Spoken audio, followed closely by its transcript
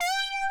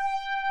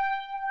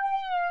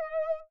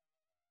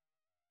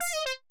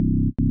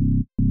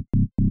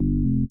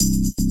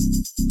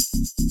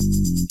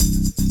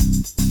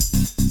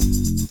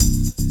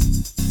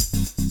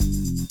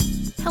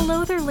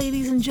Hello there,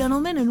 ladies and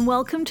gentlemen, and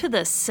welcome to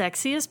the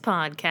Sexiest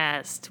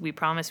podcast. We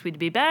promised we'd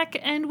be back,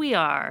 and we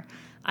are.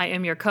 I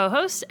am your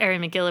co-host,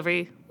 Erin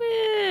McGillivray,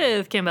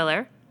 with Kim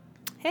Belair.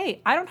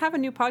 Hey, I don't have a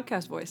new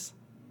podcast voice.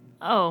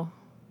 Oh.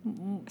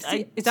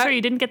 Sorry,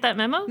 you didn't get that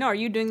memo? No, are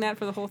you doing that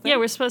for the whole thing? Yeah,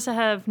 we're supposed to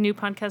have new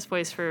podcast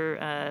voice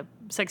for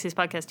Sexiest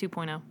Podcast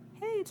 2.0.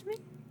 Hey, it's me.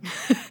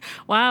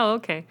 Wow,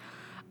 okay.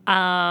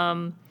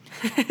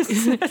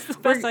 That's the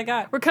best I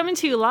got. We're coming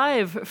to you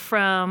live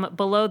from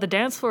below the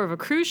dance floor of a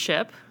cruise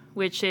ship,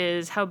 which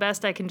is how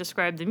best I can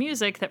describe the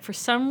music that for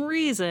some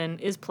reason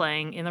is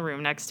playing in the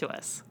room next to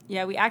us.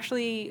 Yeah, we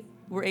actually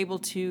were able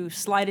to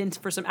slide in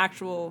for some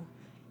actual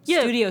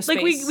studio space.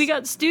 Like we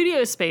got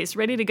studio space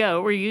ready to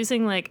go. We're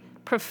using like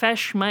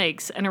profesh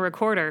mics and a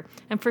recorder,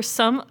 and for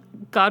some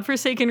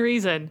godforsaken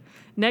reason,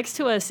 next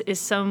to us is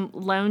some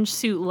lounge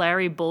suit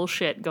Larry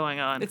bullshit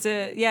going on.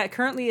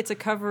 Currently it's a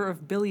cover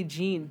of Billie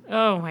Jean.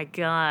 Oh my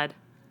god.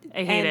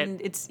 I hate it.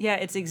 And it's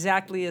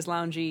exactly as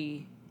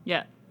loungy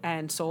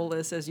and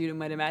soulless as you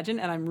might imagine,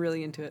 and I'm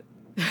really into it.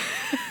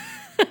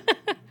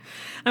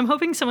 I'm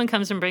hoping someone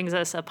comes and brings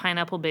us a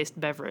pineapple-based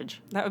beverage.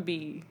 That would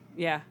be,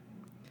 yeah.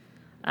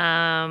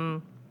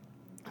 Man,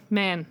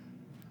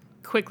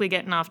 quickly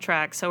getting off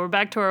track. So we're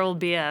back to our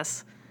old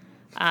BS.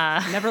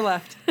 Never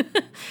left.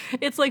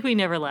 It's like we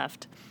never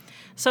left.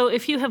 So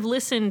if you have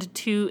listened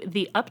to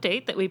the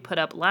update that we put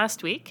up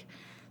last week,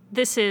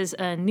 this is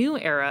a new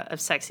era of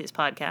Sexiest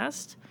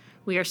Podcast.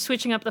 We are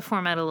switching up the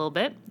format a little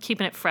bit,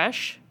 keeping it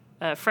fresh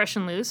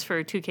and loose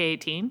for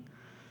 2K18.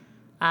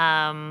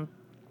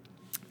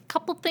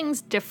 Couple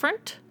things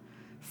different.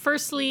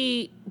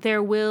 Firstly,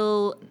 there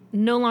will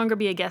no longer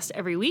be a guest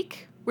every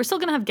week. We're still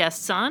going to have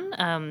guests on.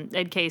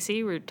 Ed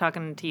Casey, we're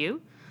talking to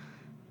you.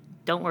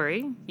 Don't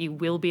worry, you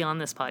will be on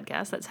this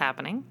podcast. That's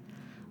happening.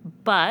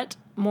 But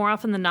more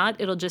often than not,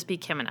 it'll just be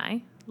Kim and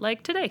I,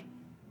 like today.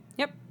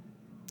 Yep.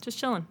 Just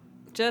chilling.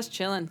 Just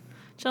chilling.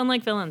 Chilling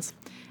like villains.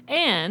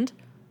 And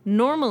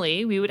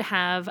normally we would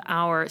have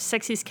our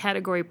sexiest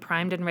category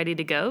primed and ready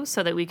to go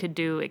so that we could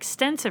do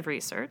extensive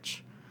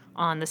research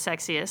on the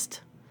sexiest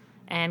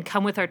and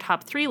come with our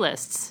top 3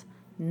 lists.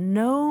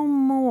 No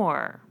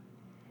more.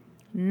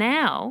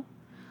 Now,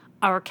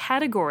 our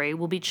category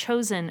will be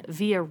chosen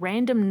via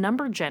random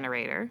number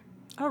generator.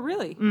 Oh,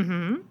 really?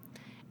 Mm-hmm.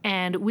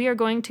 And we are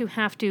going to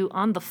have to,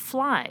 on the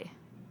fly,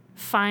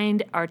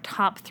 find our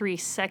top 3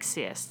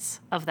 sexiest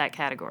of that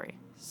category.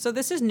 So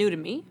this is new to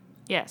me.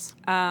 Yes.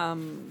 I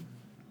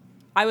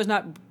was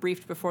not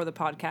briefed before the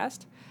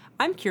podcast.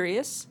 I'm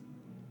curious,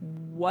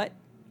 what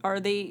are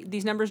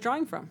these numbers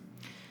drawing from?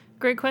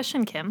 Great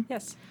question, Kim.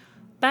 Yes.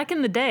 Back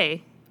in the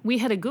day, we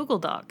had a Google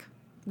Doc.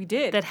 We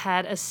did. That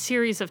had a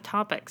series of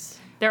topics.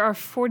 There are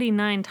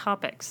 49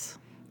 topics.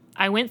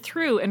 I went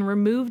through and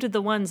removed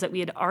the ones that we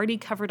had already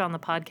covered on the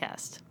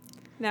podcast.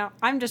 Now,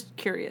 I'm just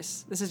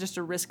curious. This is just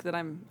a risk that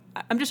I'm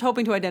just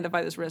hoping to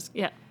identify this risk.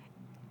 Yeah.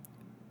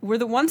 Were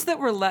the ones that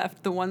were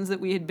left the ones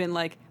that we had been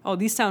like, oh,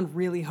 these sound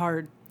really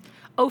hard?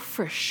 Oh,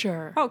 for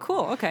sure. Oh,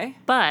 cool. Okay.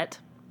 But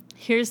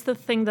here's the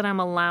thing that I'm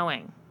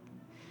allowing.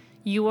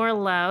 You are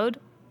allowed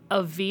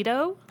a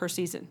veto per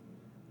season.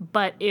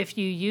 But if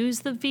you use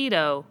the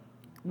veto,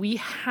 we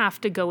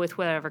have to go with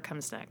whatever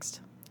comes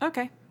next.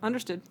 Okay,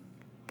 understood.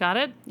 Got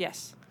it?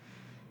 Yes.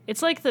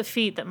 It's like the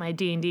feat that my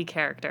D&D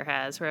character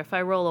has, where if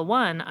I roll a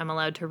 1, I'm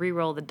allowed to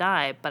re-roll the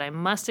die, but I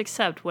must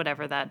accept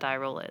whatever that die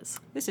roll is.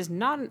 This is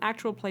not an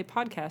actual play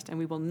podcast, and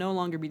we will no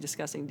longer be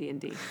discussing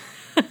D&D.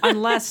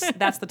 Unless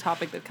that's the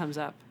topic that comes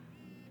up.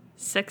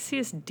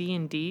 Sexiest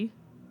D&D?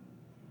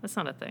 That's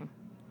not a thing.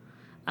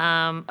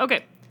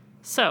 Okay,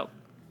 so,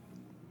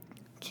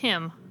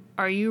 Kim,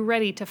 are you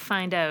ready to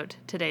find out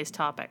today's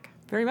topic?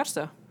 Very much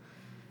so.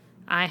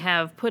 I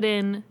have put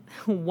in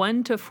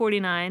 1 to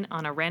 49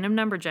 on a random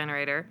number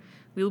generator.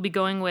 We will be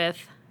going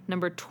with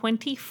number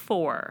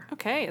 24.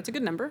 Okay, it's a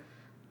good number.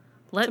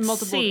 Let's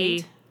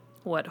see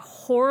what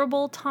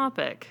horrible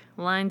topic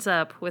lines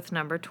up with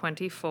number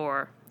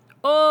 24.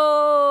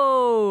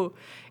 Oh,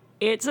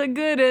 it's a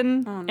good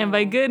one. Oh, no. And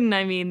by good one,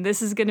 I mean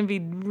this is going to be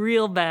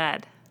real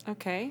bad.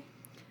 Okay.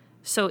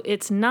 So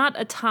it's not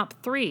a top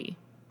 3.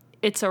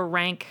 It's a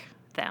rank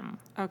them.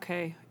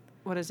 Okay.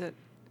 What is it?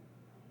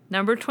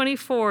 Number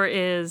 24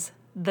 is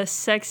the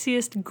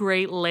sexiest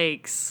Great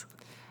Lakes.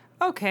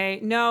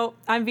 Okay, no,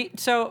 I'm going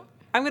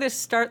to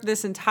start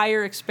this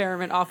entire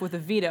experiment off with a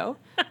veto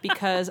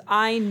because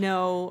I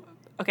know,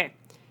 okay,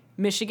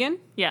 Michigan.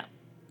 Yeah.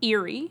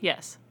 Erie.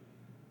 Yes.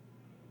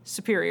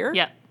 Superior.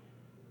 Yeah.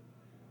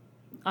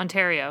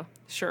 Ontario.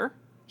 Sure.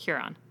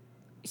 Huron.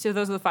 So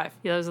those are the 5.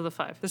 Yeah, those are the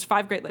 5. There's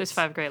 5 Great Lakes. There's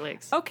 5 Great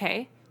Lakes.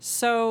 Okay,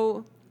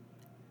 so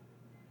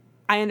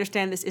I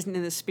understand this isn't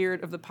in the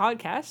spirit of the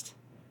podcast.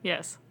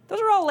 Yes. Those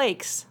are all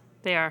lakes.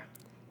 They are.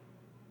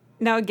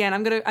 Now again,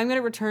 I'm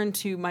gonna return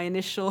to my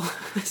initial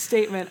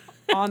statement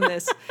on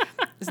this.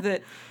 Is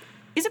it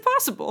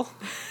possible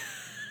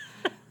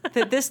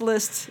that this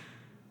list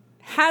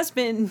has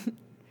been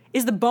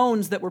is the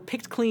bones that were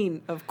picked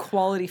clean of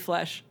quality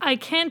flesh. I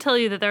can tell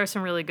you that there are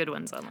some really good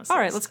ones on this All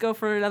right, list. let's go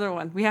for another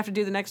one. We have to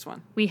do the next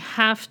one. We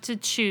have to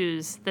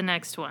choose the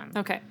next one.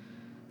 Okay.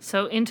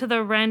 So into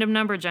the random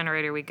number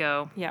generator we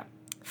go. Yeah.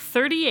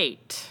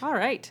 38. All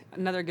right.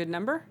 Another good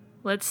number.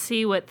 Let's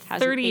see what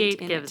Has an 38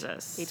 8 in gives it.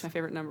 us. 8's my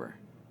favorite number.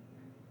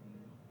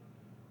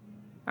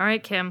 All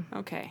right, Kim.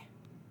 Okay.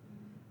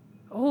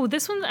 Oh,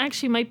 this one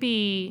actually might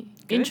be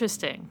Good?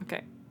 interesting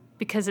Okay.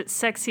 because it's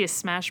Sexiest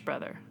Smash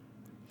Brother.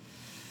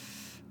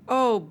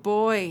 Oh,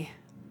 boy.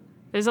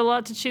 There's a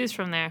lot to choose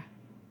from there.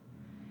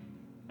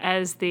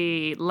 As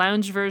the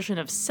lounge version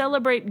of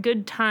Celebrate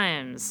Good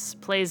Times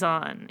plays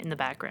on in the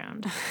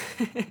background.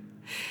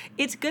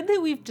 It's good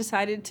that we've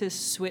decided to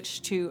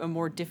switch to a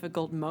more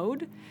difficult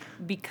mode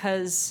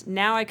because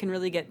now I can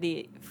really get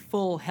the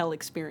full hell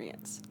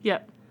experience.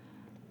 Yep.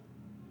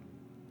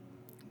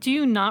 Do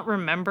you not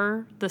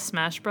remember the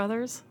Smash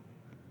Brothers?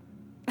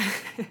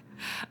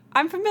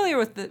 I'm familiar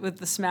with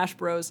the Smash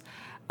Bros.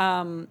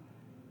 I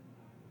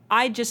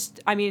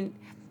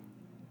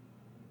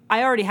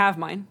already have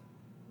mine.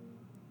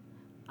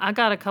 I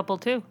got a couple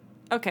too.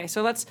 Okay,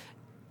 so let's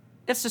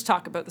just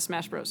talk about the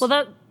Smash Bros.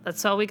 Well,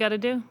 that's all we got to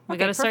do. We Okay,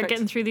 got to start perfect.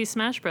 getting through these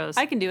Smash Bros.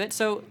 I can do it.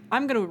 So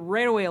I'm going to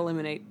right away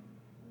eliminate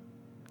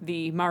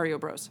the Mario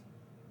Bros.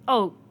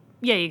 Oh,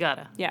 yeah, you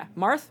gotta. Yeah,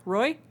 Marth,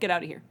 Roy, get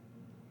out of here.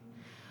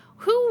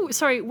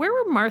 Sorry, where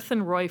were Marth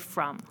and Roy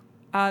from?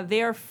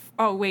 They are.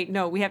 Oh wait,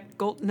 no, we have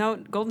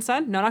Golden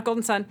Sun. No, not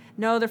Golden Sun.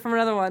 No, they're from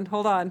another one.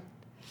 Hold on.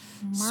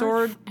 Marth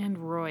Sword and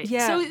Roy.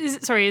 Yeah.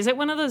 So, is it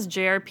one of those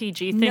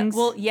JRPG things?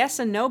 No, well, yes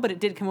and no, but it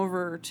did come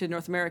over to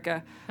North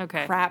America.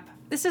 Okay. Crap.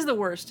 This is the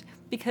worst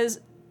because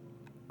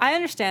I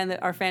understand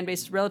that our fan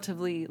base is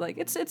relatively like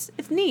it's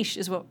niche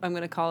is what I'm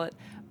going to call it,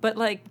 but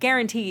like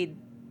guaranteed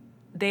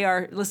they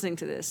are listening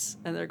to this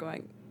and they're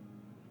going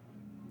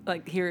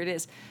like here it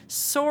is.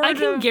 I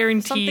can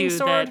guarantee you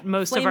sword, that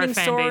most of our flaming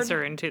fan sword, base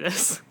are into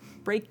this.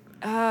 break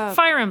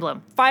Fire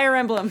Emblem. Fire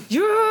Emblem.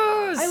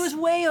 Yes! I was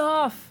way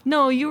off.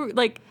 No, you were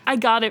like, I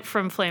got it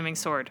from Flaming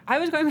Sword. I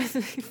was going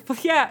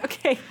with yeah,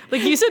 okay.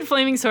 Like, you said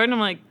Flaming Sword, and I'm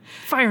like,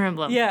 Fire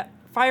Emblem. Yeah,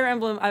 Fire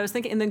Emblem. I was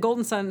thinking, and then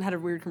Golden Sun had a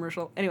weird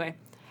commercial. Anyway,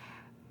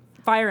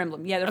 Fire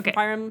Emblem. Yeah, they're Okay. from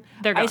Fire Emblem.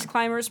 They're gone. Ice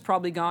Climbers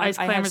probably gone. Ice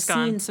I have Climbers seen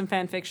gone. some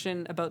fan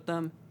fiction about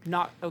them.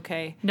 Not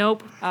okay.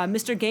 Nope.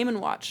 Mr. Game &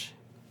 Watch.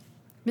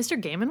 Mr.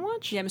 Game &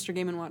 Watch? Yeah, Mr.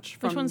 Game & Watch.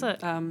 Which one's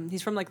that?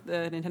 He's from like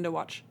the Nintendo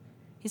Watch.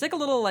 He's like a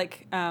little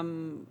like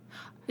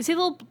Is he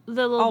the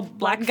little all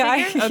black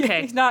guy. figure?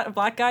 Okay. He's not a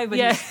black guy, but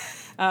Yeah.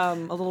 he's a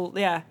little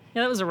yeah.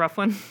 Yeah, that was a rough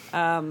one.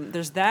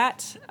 There's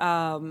that.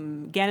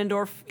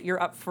 Ganondorf,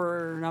 you're up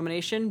for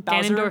nomination.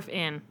 Bowser, Ganondorf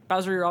in.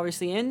 Bowser, you're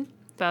obviously in.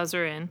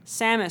 Bowser in.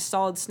 Samus,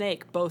 Solid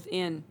Snake, both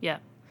in. Yeah.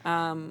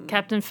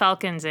 Captain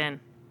Falcon's in.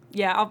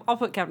 Yeah, I'll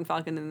put Captain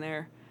Falcon in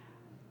there.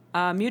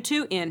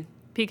 Mewtwo in.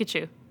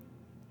 Pikachu.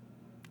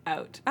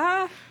 Out.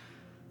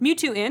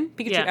 Mewtwo in.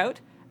 Pikachu Yeah.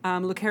 out.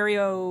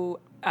 Lucario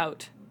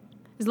out.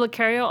 Is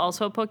Lucario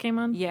also a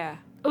Pokemon? Yeah.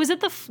 Oh, is it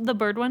the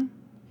bird one?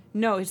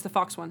 No, it's the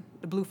fox one.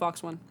 The blue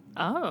fox one.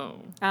 Oh.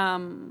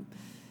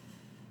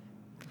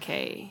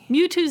 Okay.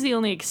 Mewtwo's the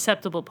only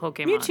acceptable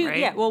Pokemon, Mewtwo, right?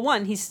 yeah. Well,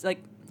 one, he's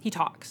like, he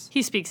talks.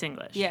 He speaks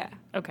English. Yeah.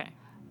 Okay.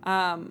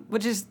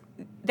 Which is,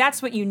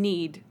 that's what you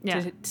need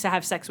Yeah. to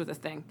have sex with a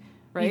thing,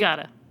 right? You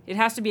gotta. It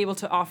has to be able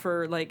to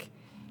offer, like,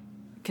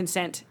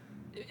 consent,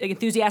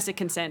 enthusiastic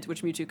consent,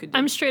 which Mewtwo could do.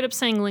 I'm straight up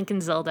saying Link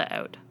and Zelda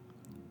out.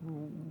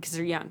 Because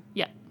they're young.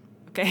 Yeah.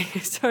 Okay,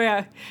 so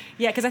yeah,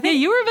 because I Yeah,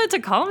 think you were about to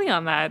call me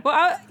on that.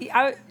 well,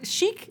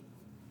 Sheik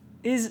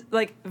is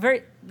like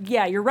very.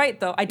 Yeah, you're right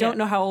though. I don't Yeah.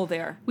 know how old they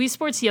are Wii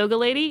Sports Yoga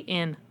Lady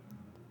in.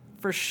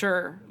 for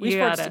sure. You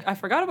gotta. I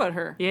forgot about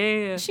her.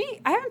 Yeah.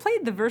 I haven't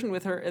played the version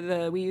with her.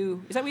 The Wii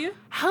U. Is that Wii U?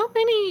 How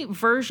many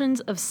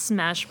versions of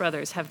Smash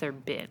Brothers have there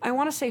been? I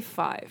want to say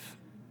 5,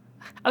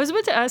 I was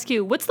about to ask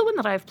you, what's the one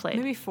that I've played?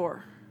 maybe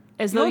 4.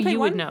 As You though only played you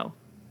would one? know.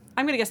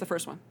 I'm gonna guess the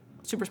first one.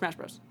 Super Smash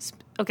Bros.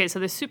 Okay, so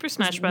there's Super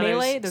Smash Brothers,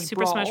 Melee, there's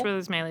Super Smash Brawl.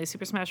 Brothers Melee,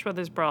 Super Smash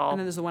Brothers Brawl. And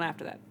then there's the one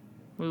after that.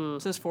 Ooh.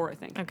 So there's 4, I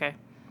think. Okay.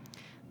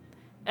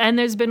 And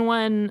there's been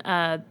one.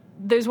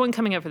 There's one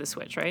coming out for the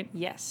Switch, right?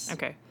 Yes.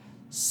 Okay.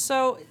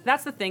 So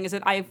that's the thing is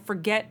that I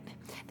forget.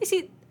 They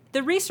see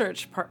the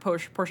research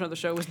portion of the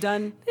show was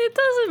done. It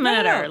doesn't No, no,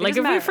 no, matter. it Like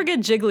doesn't if we matter. forget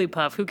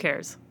Jigglypuff, who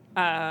cares?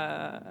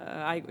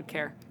 I would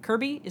care.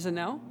 Kirby is a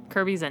no.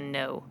 Kirby's a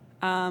no.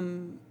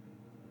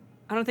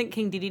 I don't think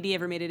King DDD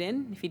ever made it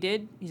in. If he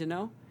did, he's a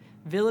no.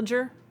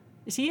 Villager,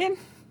 is he in?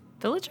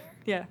 Villager?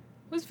 Yeah,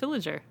 Who's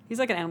Villager? he's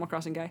like an Animal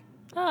Crossing guy.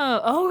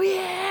 Oh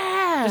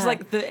yeah. Just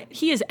like the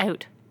he is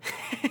out.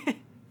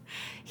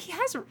 he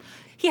has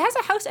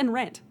a house and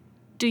rent.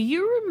 Do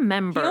you He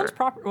remember owns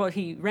property. Well,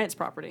 he rents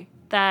property.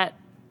 that?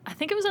 I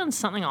think it was on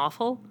Something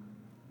Awful,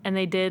 and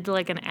they did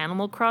like an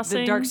Animal Crossing.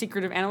 The Dark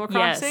Secret of Animal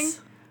Crossing.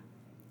 Yes.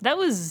 That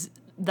was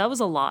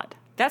a lot.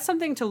 That's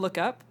something to look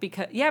up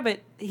because but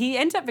he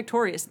ends up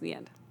victorious in the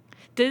end.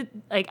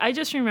 I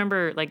just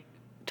remember like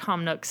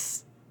Tom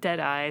Nook's dead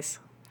eyes.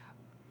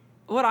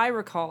 What I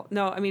recall,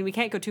 no, I mean we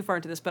can't go too far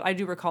into this, but I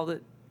do recall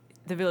that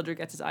the villager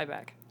gets his eye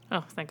back.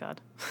 Oh, thank God.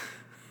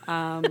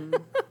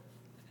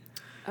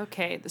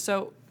 Okay,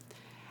 so,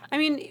 I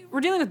mean,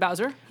 we're dealing with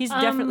Bowser. He's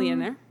definitely in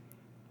there.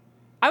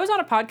 I was on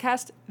a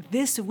podcast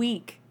this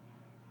week.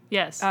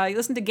 Yes. You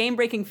listen to Game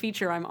Breaking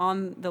Feature. I'm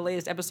on the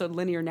latest episode,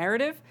 Linear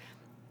Narrative,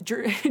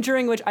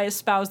 during which I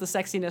espouse the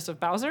sexiness of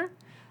Bowser.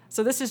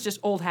 So this is just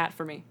old hat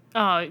for me.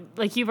 Oh,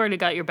 like you've already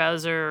got your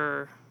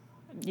Bowser.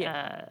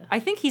 Yeah. I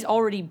think he's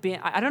already been.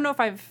 I don't know if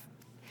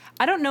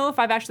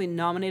I've actually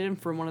nominated him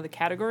for one of the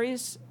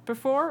categories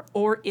before,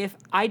 or if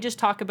I just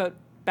talk about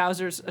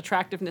Bowser's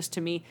attractiveness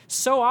to me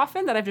so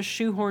often that I've just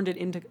shoehorned it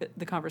into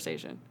the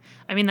conversation.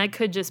 I mean, that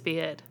could just be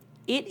it.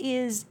 It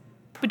is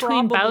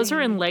between Bowser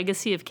and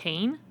Legacy of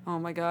Kain. Oh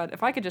my god!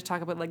 If I could just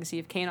talk about Legacy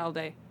of Kain all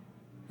day.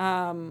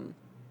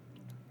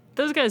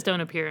 Those guys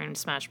don't appear in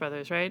Smash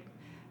Brothers, right?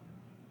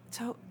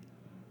 So,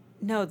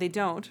 no, they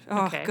don't.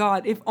 Oh okay.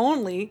 God! If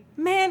only.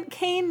 Man,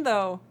 Kain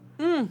though.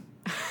 Thing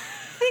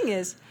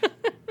is,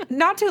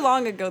 not too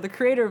long ago, the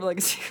creator of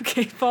Legacy of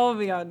Kain followed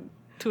me on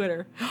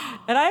Twitter,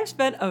 and I've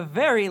spent a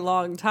very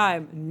long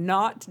time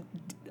not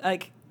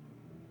like.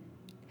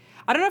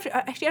 I don't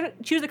know if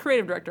she was the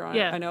creative director on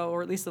it. I know,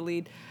 or at least the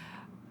lead.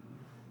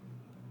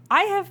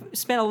 I have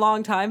spent a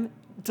long time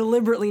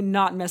deliberately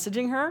not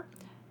messaging her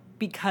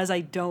because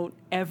I don't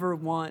ever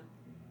want.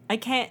 I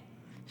can't.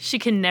 She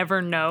can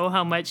never know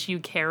how much you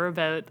care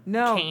about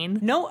Kain.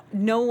 No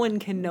one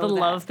can know the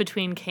love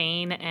between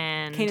Kain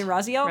and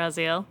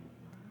Raziel.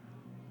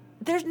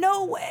 There's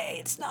no way.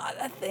 It's not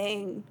a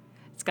thing.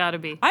 It's got to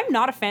be. I'm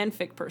not a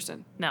fanfic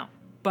person. No.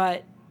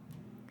 But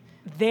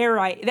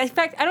in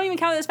fact, I don't even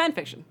count it as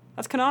fanfiction.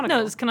 That's canonical.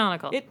 No, it's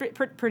canonical. It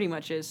pretty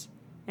much is.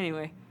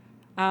 Anyway.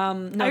 I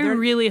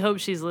really hope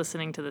she's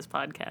listening to this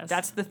podcast.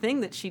 That's the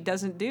thing that she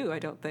doesn't do, I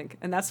don't think.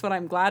 And that's what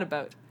I'm glad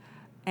about.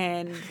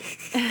 And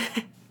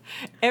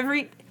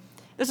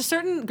there's a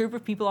certain group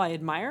of people I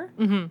admire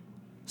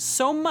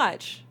so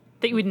much.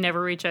 That you would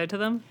never reach out to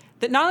them?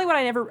 That not only would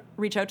I never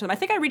reach out to them, I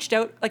think I reached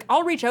out, like,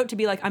 I'll reach out to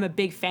be like, I'm a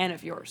big fan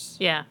of yours.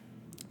 Yeah.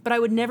 But I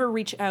would never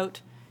reach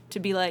out to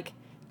be like,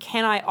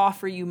 can I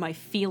offer you my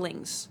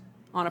feelings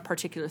on a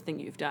particular thing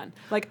you've done?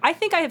 Like, I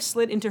think I have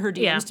slid into her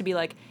DMs to be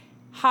like,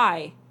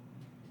 hi.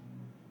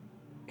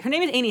 Her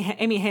name is Amy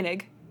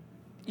Hennig.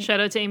 Shout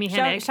out to Amy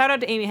Hennig. Shout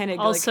out to Amy Hennig.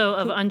 Also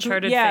of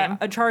Uncharted fame.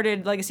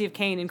 Uncharted, Legacy of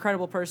Kain,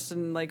 incredible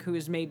person, like, who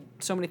has made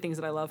so many things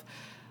that I love.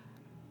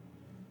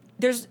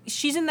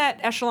 She's in that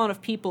echelon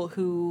of people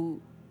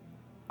who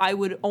I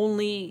would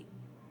only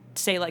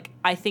say, like,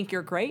 I think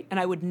you're great, and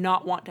I would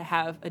not want to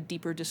have a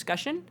deeper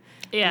discussion,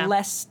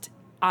 lest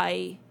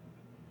I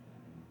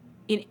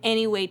in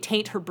any way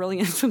taint her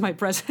brilliance with my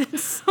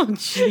presence. Oh,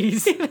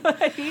 jeez. You know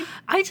what I mean?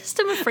 I just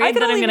am afraid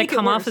that I'm going to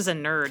come off as a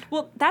nerd.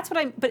 Well, that's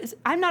what but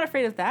I'm not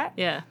afraid of that.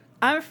 Yeah.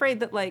 I'm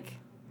afraid that, like,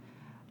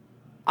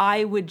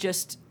 I would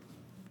just,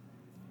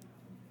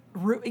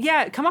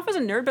 come off as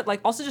a nerd, but,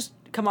 like, also just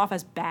come off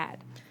as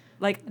bad.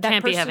 Like, that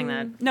Can't person, be having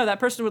that. No, that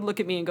person would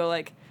look at me and go,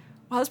 like,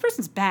 wow, this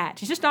person's bad.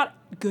 She's just not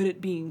good at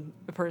being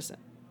a person.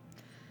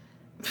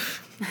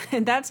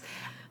 And that's...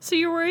 So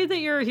you're worried that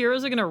your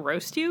heroes are going to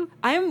roast you?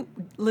 I am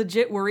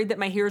legit worried that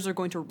my heroes are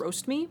going to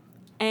roast me.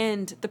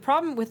 And the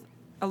problem with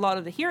a lot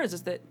of the heroes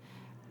is that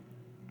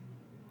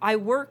I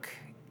work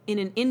in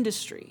an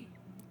industry.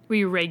 Where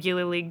you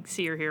regularly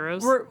see your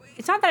heroes?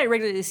 It's not that I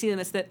regularly see them,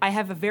 it's that I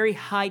have a very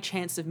high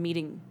chance of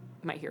meeting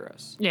my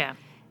heroes. Yeah.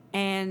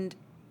 And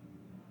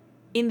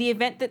in the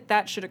event that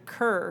that should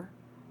occur,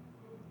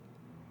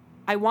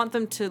 I want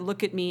them to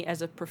look at me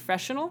as a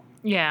professional.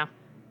 Yeah.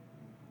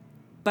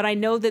 But I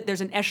know that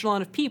there's an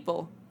echelon of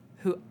people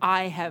who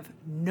I have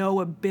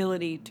no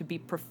ability to be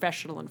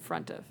professional in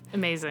front of.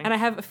 Amazing. And I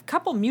have a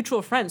couple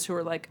mutual friends who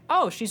are like,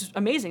 oh, she's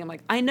amazing. I'm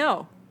like, I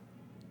know.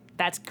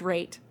 That's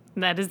great.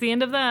 That is the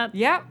end of that.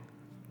 Yeah.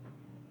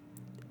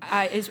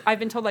 I've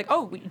been told, like,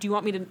 oh, do you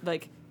want me to,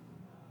 like,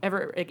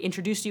 ever, like,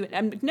 introduce you? And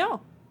I'm like,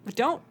 no, I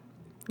don't.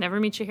 Never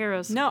meet your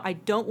heroes. No, I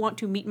don't want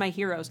to meet my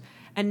heroes.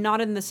 And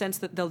not in the sense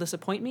that they'll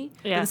disappoint me.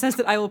 Yeah. In the sense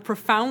that I will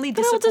profoundly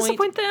disappoint. I will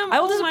disappoint them. I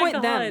will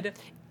disappoint them.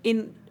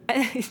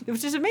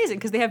 Which is amazing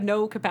because they have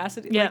no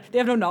capacity. Yeah. Like, they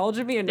have no knowledge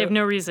of me. And they have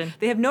no reason.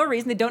 They have no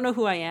reason. They don't know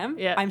who I am.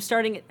 Yeah. I'm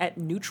starting at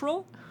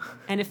neutral.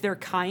 And if they're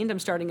kind, I'm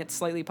starting at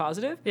slightly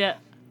positive. Yeah.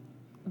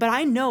 But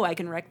I know I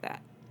can wreck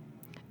that.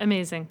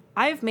 Amazing.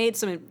 I've made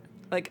some,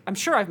 like, I'm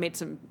sure I've made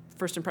some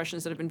first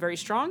impressions that have been very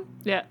strong.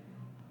 Yeah.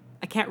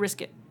 I can't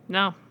risk it.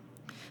 No,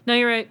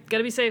 you're right.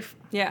 Gotta be safe.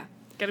 Yeah.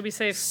 Gotta be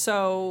safe.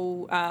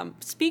 So,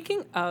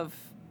 speaking of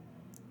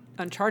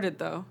Uncharted,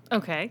 though.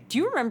 Okay. Do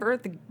you remember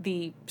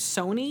the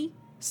Sony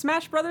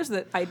Smash Brothers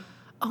that I...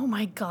 Oh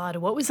my God,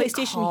 what was it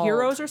PlayStation called?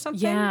 Heroes or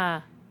something?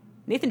 Yeah.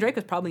 Nathan Drake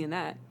was probably in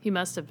that. He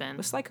must have been.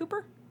 Was Sly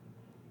Cooper?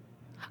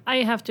 I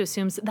have to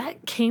assume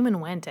that came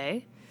and went,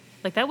 eh?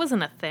 Like, that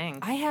wasn't a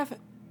thing.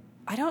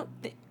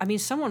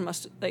 Someone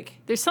must, like...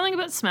 There's something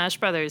about Smash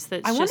Brothers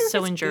that's just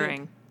so enduring.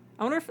 Good.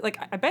 I wonder if, like,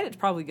 I bet it's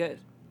probably good.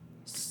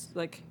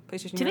 Like, PlayStation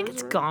Heroes? Do you think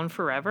it's gone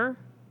forever?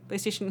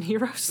 PlayStation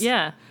Heroes?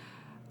 Yeah.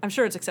 I'm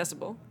sure it's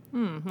accessible.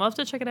 We'll have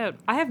to check it out.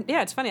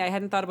 It's funny. I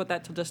hadn't thought about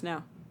that till just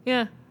now.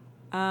 Yeah.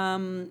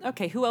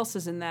 Okay, who else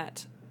is in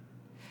that?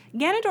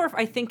 Ganondorf,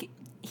 I think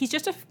he's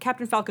just a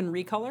Captain Falcon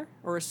recolor,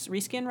 or a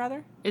reskin,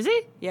 rather. Is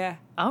he? Yeah.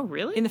 Oh,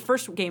 really? In the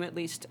first game, at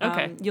least.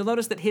 Okay. You'll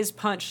notice that his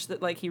punch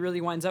that like he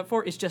really winds up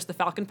for is just the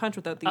Falcon punch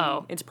without the...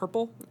 Oh. It's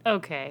purple.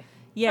 Okay.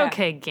 Yeah.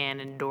 Okay,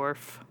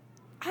 Ganondorf.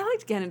 I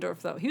liked Ganondorf,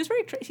 though. He was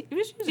very... he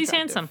was He's attractive.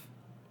 handsome.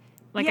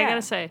 Like, Yeah. I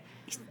gotta say.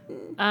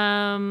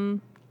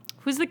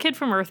 Who's the kid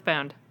from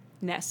Earthbound?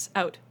 Ness.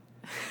 Out.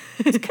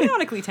 It's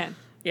canonically 10.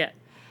 Yeah.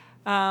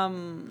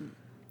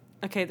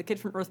 Okay, the kid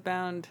from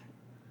Earthbound.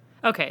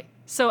 Okay,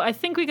 so I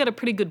think we got a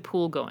pretty good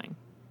pool going.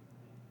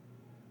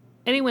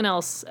 Anyone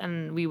else,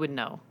 and we would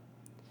know.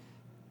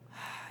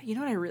 You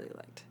know what I really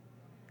liked?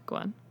 Go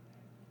on.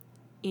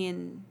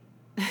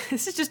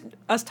 This is just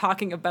us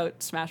talking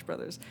about Smash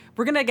Brothers.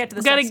 We're gonna get to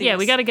the sexiest. Yeah,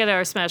 we gotta get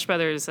our Smash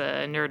Brothers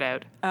nerd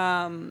out.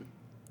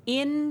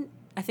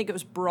 I think it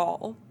was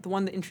Brawl, the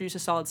one that introduced a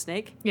Solid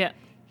Snake. Yeah.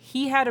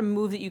 He had a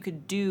move that you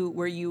could do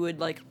where you would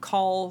like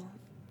call,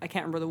 I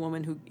can't remember the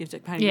woman who is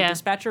kind of your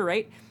dispatcher,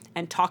 right?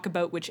 And talk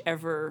about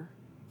whichever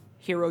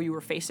hero you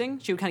were facing.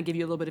 She would kind of give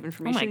you a little bit of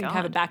information and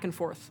have a back and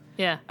forth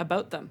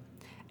about them.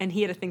 And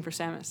he had a thing for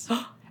Samus.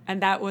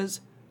 And that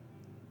was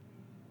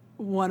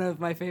one of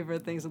my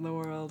favorite things in the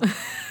world.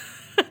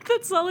 That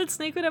Solid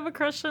Snake would have a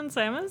crush on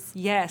Samus?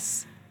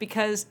 Yes,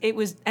 because it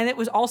was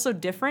also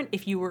different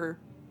if you were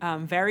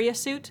Varia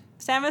suit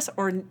Samus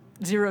or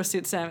Zero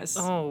suit Samus.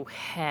 Oh,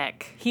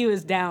 heck. He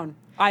was down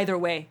either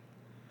way.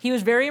 He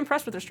was very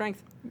impressed with her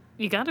strength.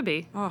 You gotta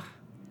be. Oh.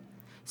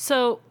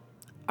 So,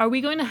 are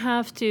we going to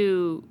have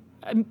to...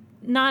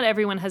 not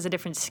everyone has a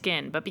different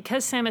skin, but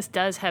because Samus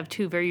does have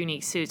two very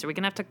unique suits, are we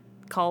going to have to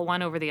call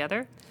one over the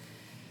other?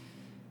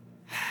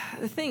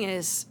 The thing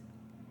is,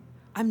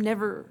 I've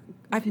never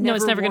it's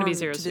never going to be worn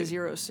Zero to suit. the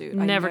Zero suit.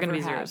 Never going to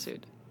be Zero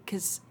suit.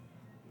 Because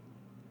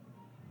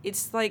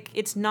it's like,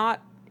 it's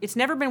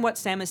never been what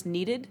Samus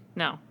needed.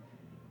 No.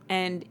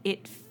 And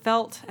it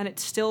felt, and it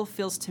still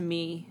feels to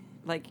me,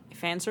 like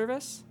fan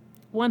service.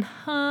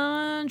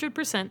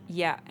 100%.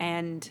 Yeah,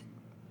 and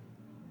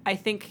I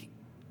think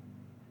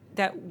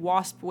that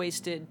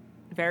wasp-waisted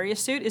Varia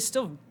suit is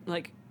still,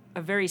 like,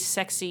 a very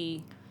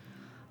sexy...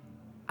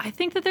 I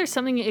think that there's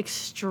something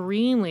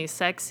extremely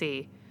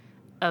sexy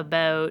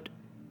about,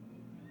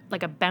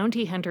 like, a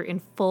bounty hunter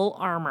in full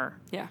armor.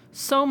 Yeah.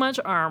 So much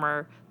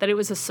armor that it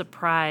was a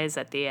surprise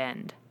at the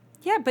end.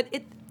 Yeah, but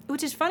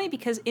which is funny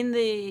because in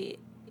the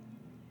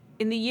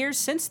years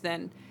since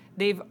then,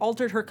 they've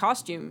altered her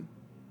costume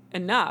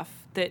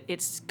enough that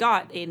it's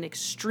got an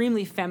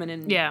extremely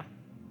feminine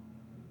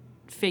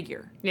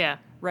figure. Yeah.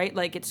 Right?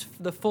 Like it's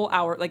the full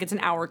hour, like it's an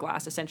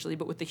hourglass essentially,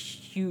 but with the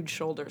huge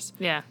shoulders.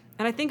 Yeah.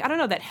 And I don't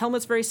know, that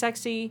helmet's very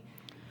sexy.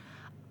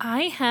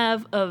 I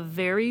have a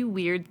very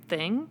weird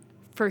thing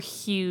for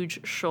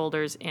huge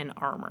shoulders in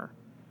armor.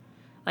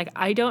 Like,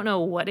 I don't know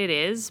what it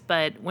is,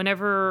 but when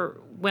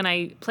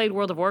I played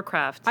World of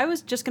Warcraft... I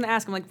was just going to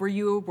ask, I'm like, were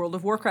you a World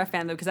of Warcraft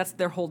fan, though? Because that's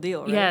their whole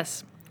deal, right?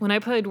 Yes. When I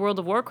played World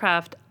of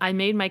Warcraft, I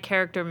made my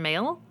character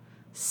male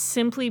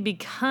simply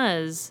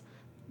because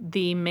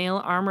the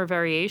male armor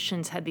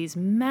variations had these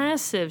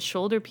massive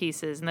shoulder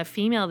pieces, and the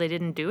female, they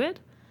didn't do it.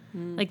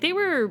 Like, they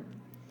were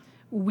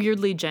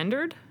weirdly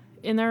gendered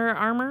in their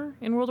armor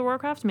in World of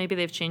Warcraft. Maybe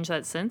they've changed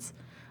that since.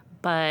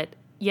 But...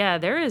 yeah,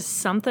 there is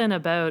something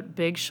about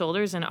big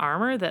shoulders and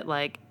armor that,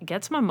 like,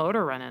 gets my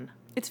motor running.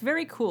 It's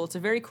very cool. It's a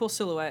very cool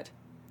silhouette.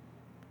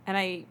 And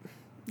I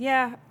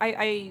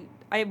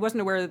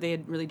wasn't aware that they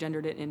had really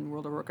gendered it in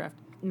World of Warcraft.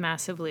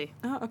 Massively.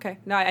 Oh, okay.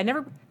 No, I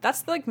never...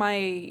 That's, like,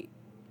 my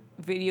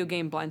video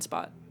game blind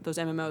spot. Those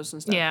MMOs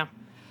and stuff. Yeah.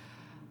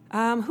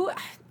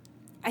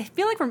 I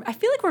feel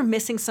like we're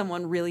missing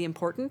someone really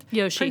important.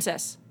 Yoshi.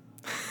 Princess.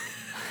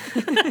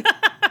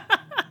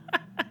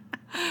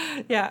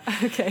 Yeah,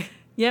 okay.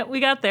 Yeah, we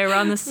got there. We're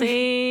on the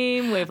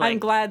same wavelength. I'm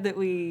glad that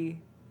we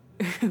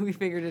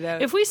figured it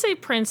out. If we say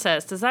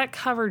princess, does that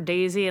cover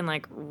Daisy and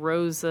like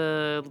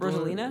Rosalina?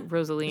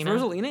 Rosalina? Is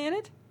Rosalina in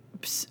it?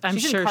 I'm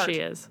She's sure in she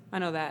is. I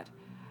know that.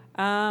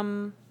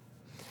 I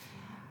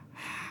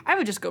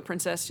would just go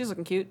princess. She's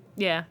looking cute.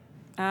 Yeah.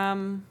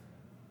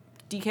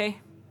 DK.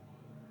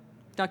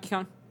 Donkey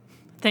Kong.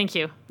 Thank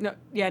you. No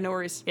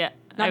worries. Yeah.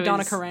 Not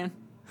Donna Karan.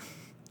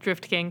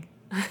 Drift King.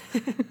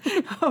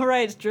 Oh,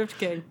 right. It's Drift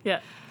King. Yeah.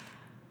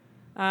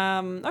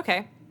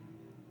 Okay.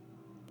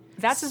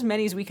 That's as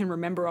many as we can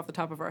remember off the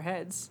top of our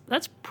heads.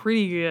 That's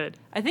pretty good.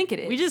 I think it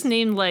is. We just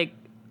named like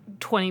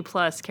 20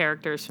 plus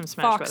characters from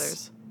Smash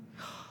Brothers.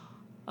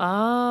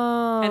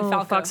 Oh. And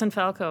Falco. Fox and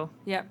Falco.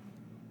 Yeah.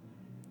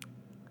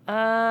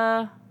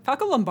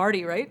 Falco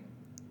Lombardi, right?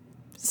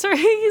 Sorry,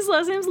 his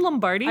last name's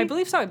Lombardi? I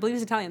believe so. I believe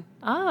he's Italian.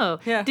 Oh.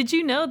 Yeah. Did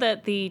you know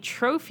that the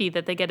trophy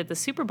that they get at the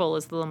Super Bowl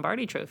is the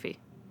Lombardi trophy?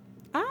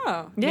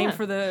 Oh.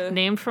 Yeah.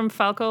 Named from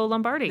Falco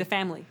Lombardi. the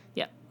family.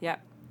 Yeah. Yeah.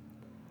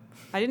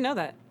 I didn't know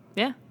that.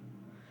 Yeah.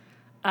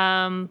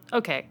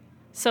 Okay.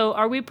 So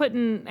are we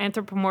putting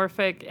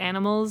anthropomorphic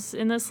animals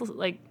in this?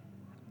 Like,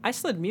 I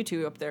slid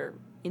Mewtwo up there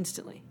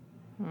instantly.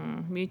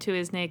 Mewtwo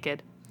is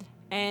naked.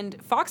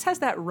 And Fox has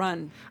that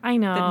run. I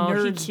know. That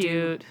nerds He's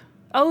cute.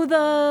 Oh,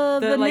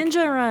 the like,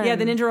 ninja run. Yeah,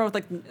 the ninja run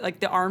with like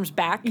the arms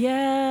back.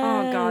 Yes.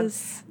 Oh God,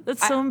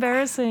 that's so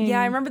embarrassing.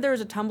 Yeah, I remember there was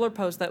a Tumblr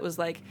post that was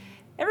like,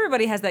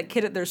 everybody has that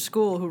kid at their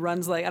school who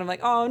runs like, and I'm like,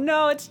 oh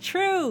no, it's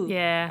true.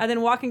 Yeah. And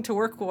then walking to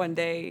work one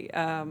day,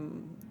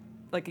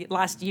 like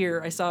last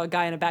year, I saw a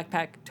guy in a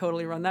backpack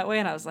totally run that way,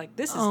 and I was like,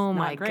 this is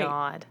not great. Oh my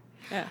God.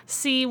 Yeah.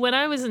 See, when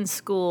I was in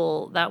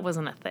school, that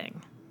wasn't a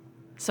thing,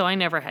 so I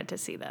never had to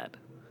see that.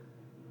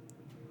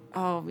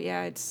 Oh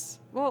yeah, it's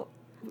well.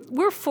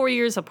 We're 4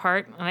 years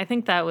apart, and I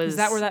think that was... Is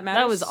that where that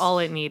matters? That was all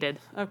it needed.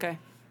 Okay.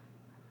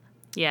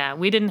 Yeah,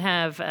 we didn't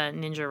have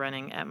ninja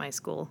running at my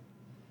school.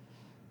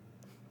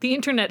 The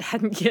internet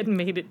hadn't yet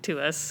made it to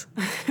us.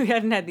 We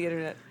hadn't had the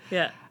internet.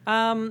 Yeah.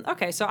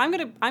 Okay, so I'm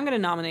gonna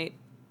nominate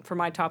for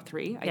my top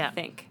 3, I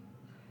think.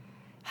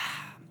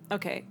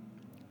 Okay.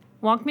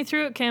 Walk me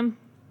through it, Kim.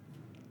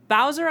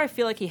 Bowser, I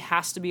feel like he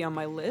has to be on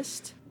my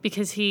list.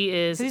 Because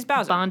he's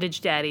Bowser.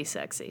 bondage daddy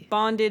sexy.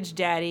 Bondage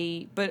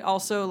daddy, but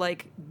also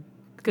like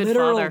Good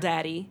literal father.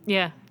 daddy.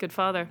 Yeah, good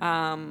father.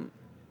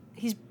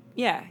 He's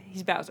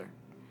Bowser.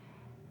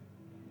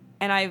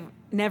 And I've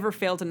never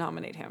failed to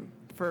nominate him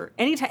for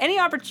any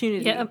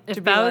opportunity. Yeah, if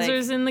to be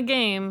Bowser's like, in the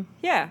game,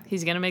 yeah,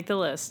 he's going to make the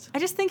list. I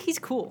just think he's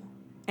cool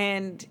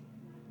and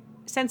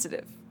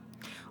sensitive.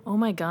 Oh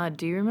my God,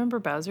 do you remember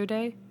Bowser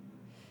Day?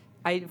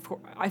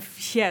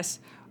 Yes.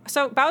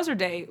 So Bowser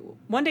Day,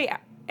 one day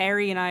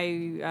Ari and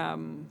I,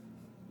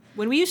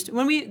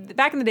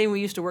 back in the day when we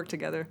used to work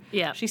together,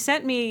 yeah, she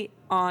sent me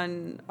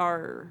on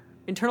our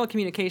internal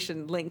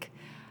communication link,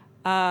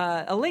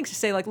 a link to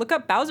say like, look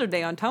up Bowser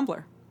Day on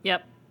Tumblr.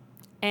 Yep.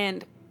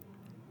 And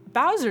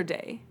Bowser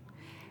Day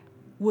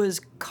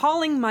was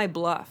calling my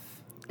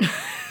bluff.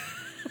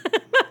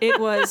 It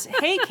was,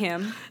 hey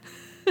Kim,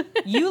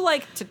 you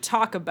like to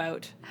talk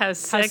about how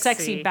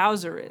sexy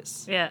Bowser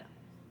is. Yeah.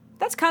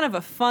 That's kind of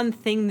a fun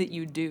thing that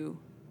you do.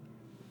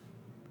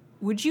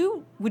 Would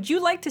you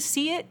like to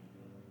see it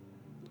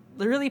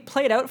really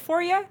played out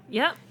for you?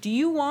 Yeah. Do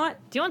you want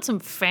some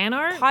fan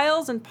art?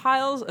 piles and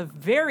piles of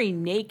very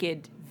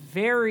naked,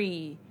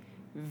 very,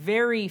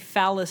 very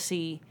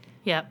fallacy,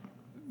 Yep.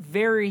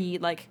 very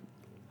like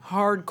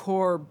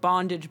hardcore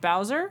bondage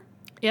Bowser?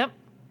 Yep.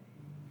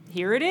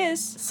 Here it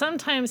is.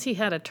 Sometimes he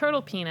had a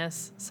turtle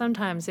penis.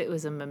 Sometimes it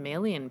was a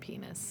mammalian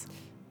penis.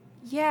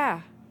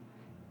 Yeah.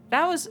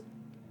 That was...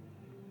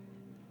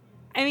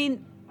 I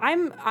mean,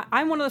 I'm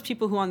one of those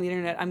people who on the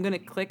internet, I'm going to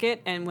click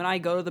it, and when I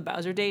go to the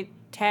Bowser Day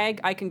tag,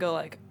 I can go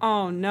like,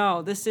 oh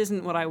no, this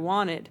isn't what I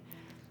wanted.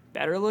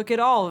 Better look at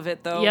all of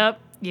it, though.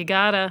 Yep, you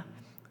gotta.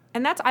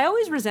 And I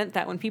always resent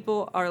that when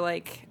people are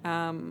like,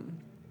 when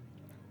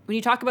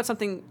you talk about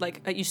something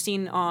like that you've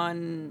seen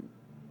on...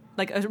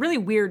 like a really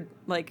weird,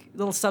 like,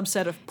 little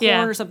subset of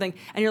porn or something,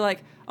 and you're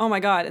like, oh my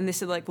God, and they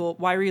said, like, well,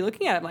 why were you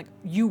looking at it? I'm like,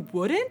 you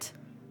wouldn't?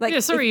 Like, yeah,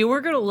 sorry, you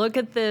were going to look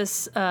at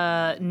this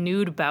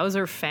nude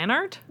Bowser fan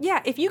art? Yeah,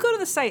 if you go to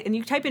the site and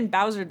you type in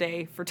Bowser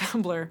Day for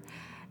Tumblr,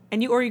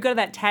 and you go to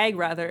that tag,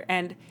 rather,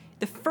 and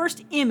the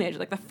first image,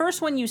 like, the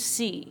first one you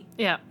see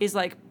is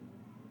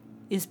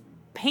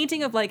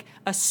painting of, like,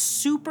 a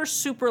super,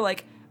 super,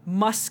 like,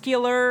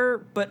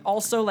 muscular, but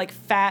also, like,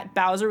 fat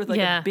Bowser with, like,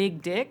 a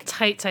big dick.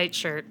 Tight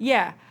shirt.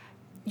 Yeah.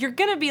 You're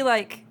gonna be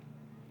like,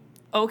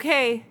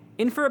 okay,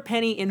 in for a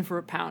penny, in for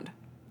a pound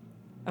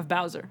of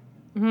Bowser.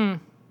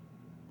 Mm-hmm.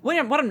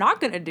 What I'm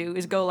not gonna do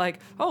is go like,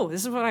 oh,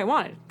 this is what I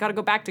wanted. Gotta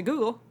go back to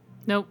Google.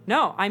 Nope.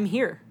 No, I'm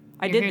here.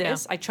 I You're did here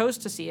this. now. I chose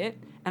to see it,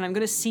 and I'm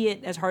gonna see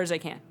it as hard as I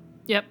can.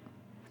 Yep.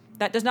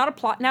 That does not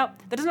apply. Now,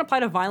 that doesn't apply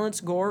to violence,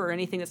 gore, or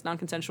anything that's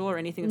non-consensual or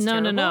anything that's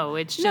terrible. No.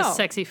 It's just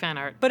sexy fan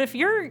art. But if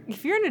you're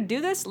gonna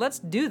do this, let's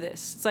do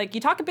this. It's like,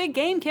 you talk a big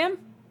game, Kim.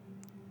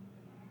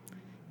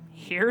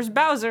 Here's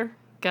Bowser.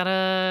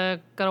 Gotta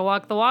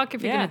walk the walk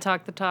if you're gonna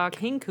talk the talk.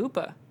 King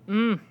Koopa.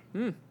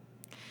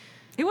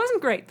 It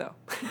wasn't great though.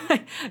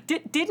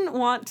 Didn't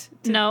want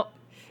to. No.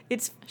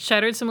 It's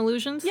shattered some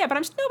illusions. Yeah, but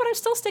I'm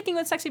still sticking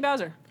with sexy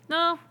Bowser.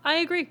 No, I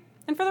agree.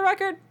 And for the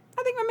record,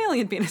 I think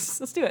mammalian penis.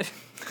 Let's do it.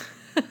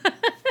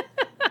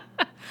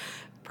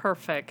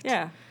 Perfect.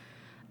 Yeah.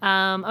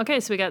 Okay,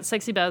 so we got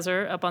sexy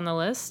Bowser up on the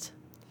list.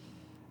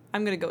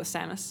 I'm gonna go with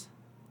Samus.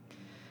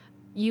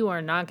 You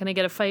are not gonna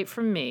get a fight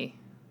from me.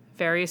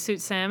 Various-suit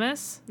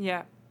Samus.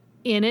 Yeah.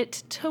 In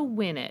it to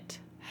win it.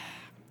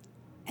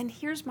 And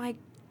here's my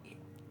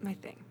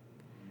thing.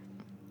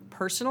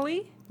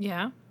 Personally,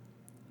 yeah,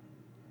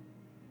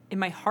 in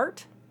my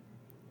heart,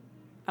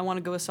 I want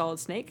to go with Solid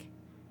Snake.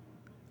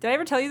 Did I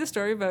ever tell you the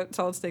story about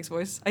Solid Snake's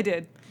voice? I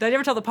did. Did I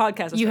ever tell the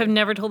podcast? You have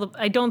never told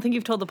I don't think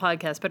you've told the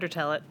podcast. Better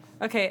tell it.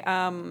 Okay.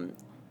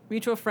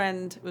 Mutual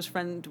friend was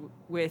friend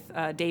with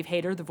Dave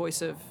Hayter, the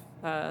voice of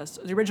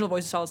the original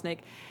voice of Solid Snake.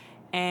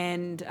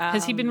 And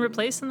has he been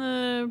replaced in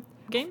the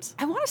games?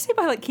 I want to say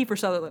by like Kiefer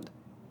Sutherland.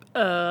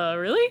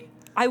 Really?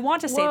 I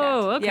want to say that.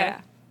 Okay.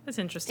 Yeah. That's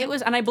interesting. It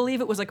was, and I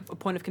believe it was like a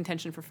point of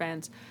contention for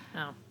fans.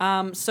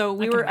 Oh. So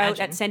we were out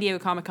at San Diego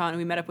Comic-Con and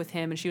we met up with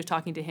him and she was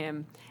talking to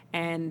him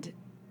and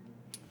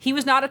he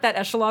was not at that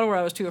echelon where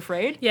I was too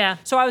afraid. Yeah.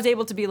 So I was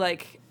able to be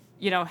like,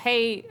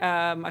 hey,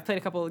 I played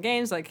a couple of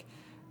games, like,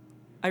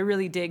 I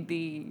really dig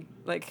the,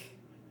 like,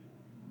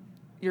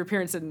 your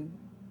appearance in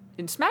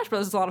Smash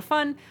Bros. Is a lot of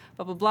fun,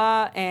 blah, blah,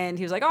 blah. And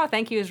he was like, oh,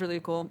 thank you. It was really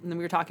cool. And then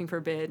we were talking for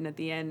a bit. And at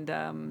the end,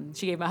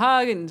 she gave him a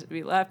hug and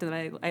we left. And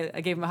then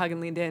I gave him a hug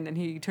and leaned in. And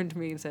he turned to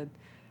me and said,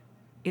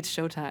 it's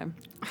showtime.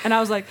 And I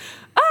was like,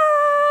 ah!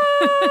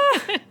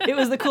 It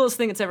was the coolest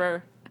thing that's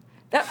ever...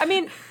 I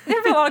mean, there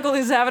have been a lot of cool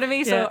things that happened to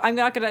me, so I'm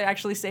not going to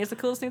actually say it's the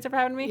coolest thing that's ever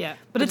happened to me. Yeah,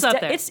 but it's up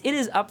there. It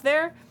is up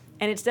there,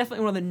 and it's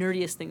definitely one of the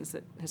nerdiest things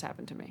that has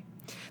happened to me.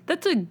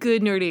 That's a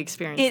good nerdy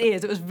experience. It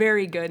is. It was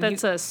very good.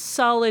 That's a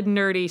solid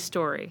nerdy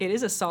story. It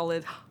is a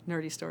solid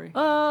nerdy story.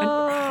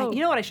 Oh. And,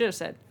 you know what I should have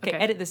said? Okay,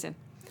 Okay. edit this in.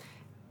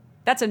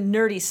 That's a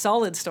nerdy,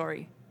 solid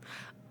story.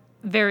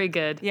 Very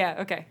good. Yeah,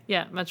 okay.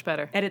 Yeah, much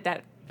better. Edit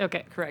that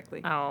Okay.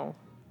 correctly. I'll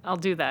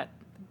do that.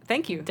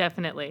 Thank you.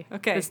 Definitely.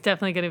 Okay. It's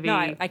definitely going to be...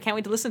 No, I can't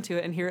wait to listen to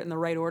it and hear it in the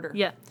right order.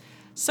 Yeah.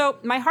 So,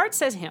 my heart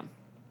says him,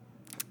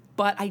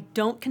 but I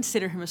don't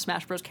consider him a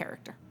Smash Bros.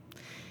 Character.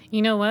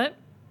 You know what?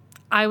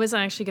 I was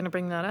actually going to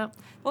bring that up.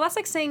 Well, that's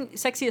like saying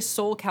sexiest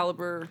Soul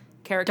Calibur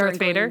character. Darth and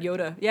going Vader?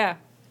 Yoda. Yeah.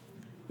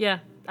 Yeah.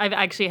 I've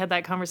actually had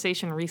that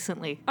conversation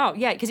recently. Oh,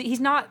 yeah, because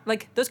he's not,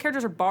 like, those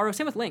characters are borrowed.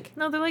 Same with Link.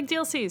 No, they're like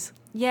DLCs.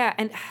 Yeah,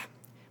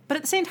 but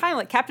at the same time,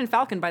 like, Captain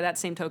Falcon, by that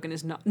same token,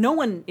 is not, no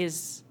one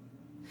is,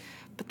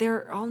 but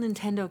they're all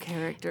Nintendo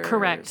characters.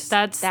 Correct.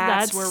 That's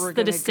where we're the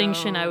gonna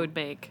distinction go. I would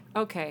make.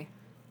 Okay.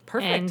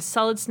 Perfect. And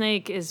Solid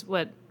Snake is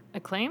what?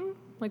 Acclaim?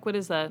 Like, what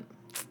is that?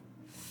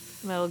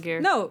 Metal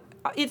Gear? No,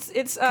 it's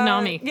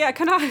Konami. Yeah,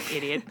 Konami.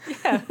 Idiot.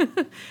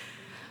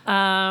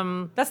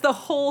 Yeah. That's the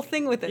whole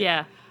thing with it.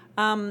 Yeah.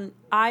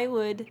 I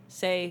would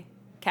say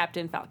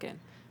Captain Falcon.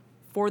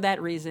 For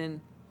that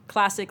reason,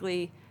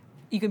 classically,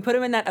 you can put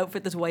him in that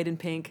outfit that's white and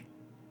pink.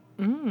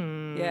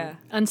 Yeah.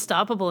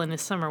 Unstoppable in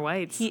his summer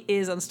whites. He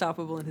is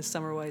unstoppable in his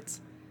summer whites.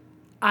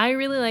 I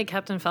really like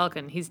Captain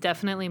Falcon. He's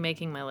definitely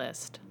making my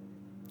list.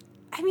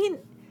 I mean,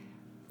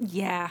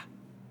 yeah.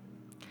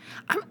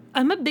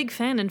 I'm a big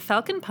fan, and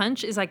Falcon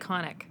Punch is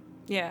iconic.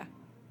 Yeah.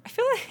 I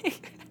feel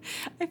like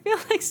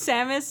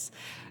Samus,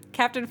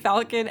 Captain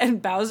Falcon,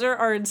 and Bowser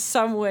are in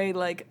some way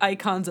like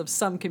icons of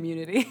some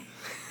community.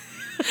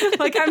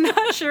 Like, I'm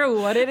not sure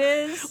what it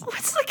is.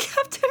 What's the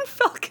Captain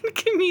Falcon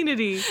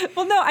community?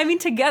 Well, no, I mean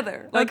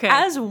together. Like, Okay.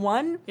 as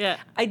one. Yeah.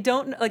 I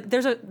don't, like,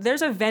 there's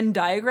a Venn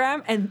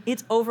diagram, and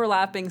it's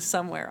overlapping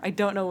somewhere. I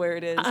don't know where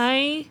it is.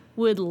 I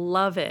would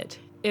love it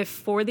if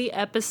for the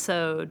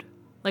episode,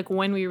 like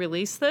when we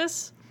release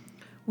this,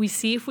 we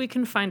see if we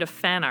can find a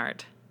fan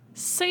art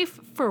safe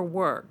for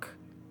work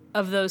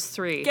of those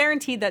three.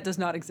 Guaranteed that does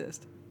not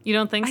exist. You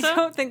don't think so? I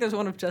don't think there's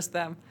one of just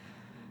them.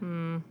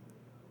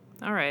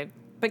 All right.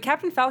 But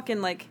Captain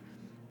Falcon, like,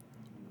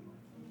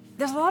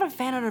 there's a lot of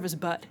fan art of his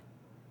butt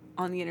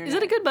on the internet. Is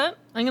it a good butt?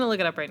 I'm going to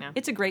look it up right now.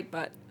 It's a great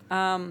butt.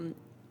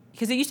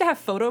 Because they used to have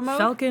photo mode.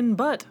 Falcon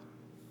butt.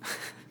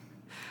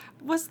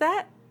 Was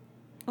that?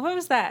 What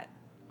was that?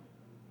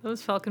 That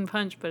was Falcon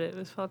Punch, but it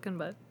was Falcon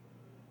butt.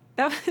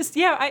 That was,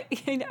 yeah,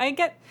 I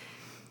get...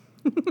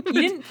 You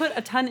didn't put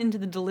a ton into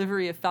the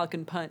delivery of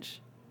Falcon Punch.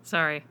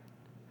 Sorry.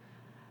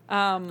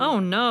 Oh,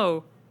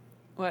 no.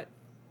 What?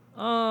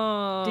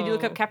 Oh. Did you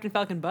look up Captain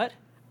Falcon butt?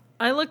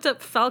 I looked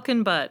up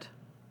Falcon butt.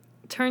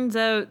 Turns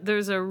out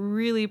there's a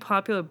really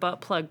popular butt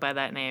plug by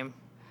that name.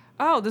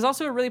 Oh, there's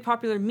also a really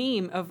popular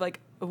meme of, like,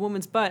 a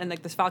woman's butt and,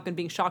 like, this falcon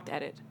being shocked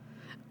at it.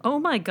 Oh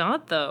my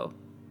god, though.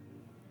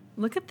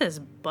 Look at this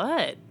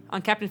butt.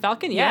 On Captain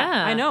Falcon?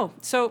 Yeah. I know.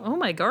 So, Oh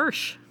my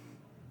gosh.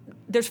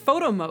 there's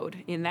photo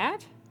mode in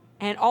that.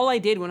 And all I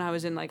did when I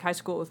was in, like, high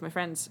school with my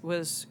friends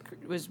was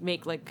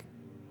make, like,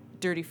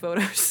 dirty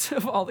photos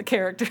of all the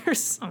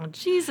characters. Oh,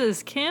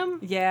 Jesus, Kim.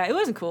 Yeah, it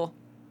wasn't cool.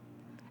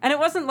 And it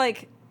wasn't,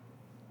 like...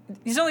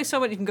 There's only so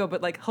much you can go,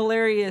 but, like,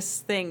 hilarious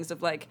things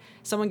of, like,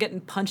 someone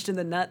getting punched in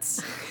the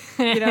nuts,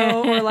 you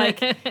know? Or, like,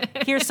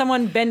 here's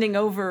someone bending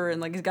over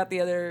and, like, he's got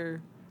the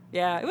other...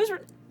 Yeah, it was...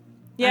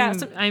 Yeah,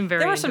 I'm very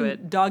there were into some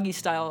it.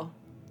 doggy-style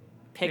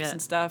pics Yeah.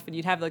 and stuff, and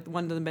you'd have, like,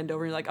 one of them bend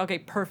over, and you're like, okay,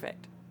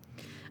 perfect.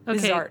 Okay.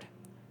 This is art.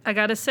 I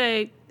gotta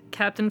say,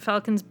 Captain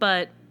Falcon's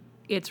butt,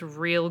 it's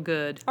real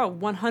good. Oh,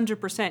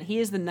 100%. He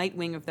is the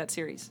Nightwing of that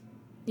series.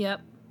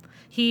 Yep.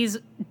 He's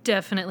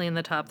definitely in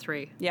the top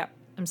 3. Yeah.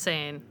 I'm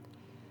saying.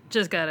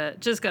 Just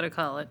gotta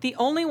call it. The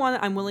only one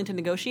I'm willing to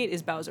negotiate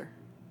is Bowser.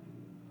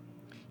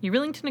 You're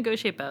willing to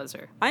negotiate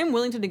Bowser? I am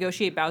willing to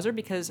negotiate Bowser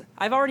because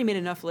I've already made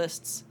enough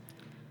lists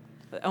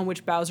on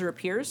which Bowser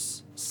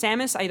appears.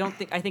 Samus,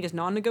 I think is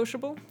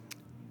non-negotiable.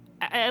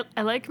 I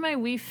like my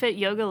Wii Fit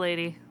yoga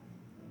lady.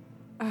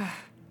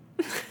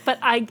 But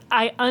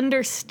I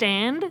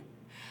understand.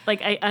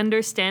 Like, I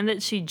understand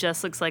that she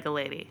just looks like a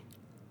lady.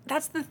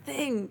 That's the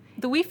thing.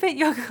 The Wii Fit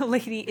Yoga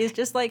lady is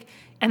just like...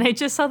 And I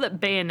just saw that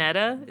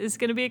Bayonetta is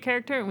going to be a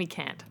character, and we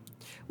can't.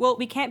 Well,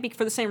 we can't be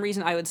for the same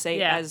reason I would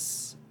say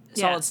as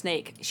Solid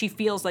Snake. She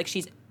feels like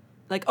she's...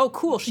 Like, oh,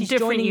 cool, she's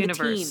Different joining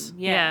universe. the team.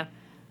 Yeah.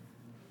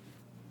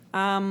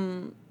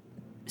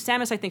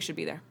 Samus, I think, should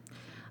be there.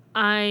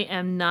 I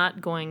am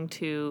not going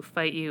to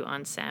fight you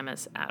on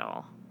Samus at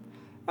all.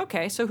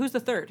 Okay, so who's the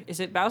third? Is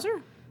it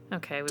Bowser?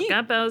 Okay, we've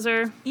got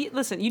Bowser.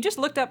 Listen, you just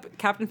looked up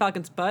Captain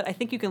Falcon's butt. I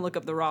think you can look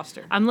up the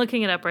roster. I'm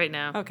looking it up right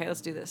now. Okay, let's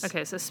do this.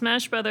 Okay, so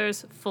Smash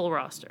Brothers full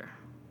roster.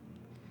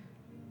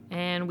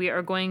 And we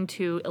are going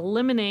to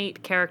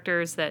eliminate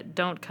characters that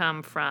don't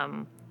come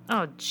from...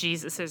 Oh,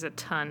 Jesus, there's a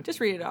ton. Just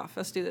read it off.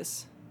 Let's do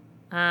this.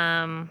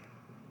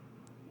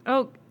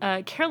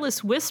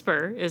 Careless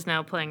Whisper is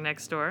now playing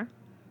next door.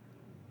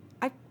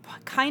 I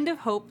kind of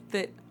hope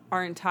that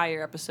our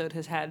entire episode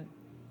has had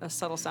a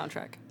subtle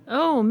soundtrack.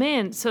 Oh,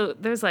 man. So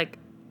there's like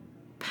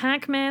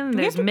Pac-Man,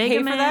 there's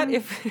Mega Man. Do we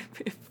have to pay for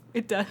that if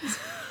it does?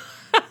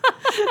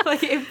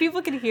 Like, if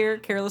people can hear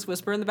Careless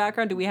Whisper in the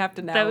background, do we have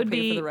to now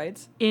pay for the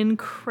rights?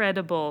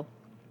 Incredible.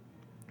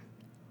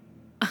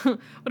 What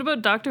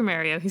about Dr.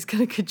 Mario? He's got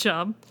a good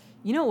job.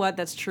 You know what?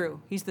 That's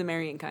true. He's the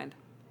marrying kind.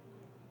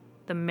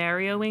 The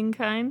Marioing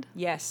kind?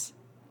 Yes.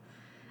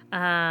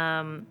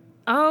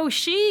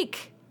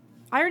 Chic!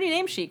 I already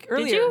named Chic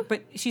earlier. Did you?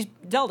 But she's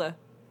Zelda.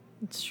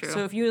 It's true.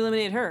 So if you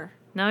eliminate her.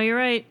 No, you're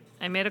right.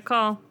 I made a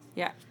call.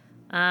 Yeah.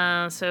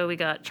 So we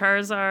got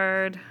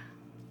Charizard.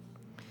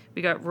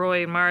 We got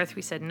Roy and Marth.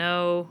 We said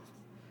no.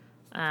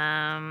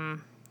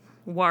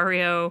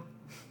 Wario.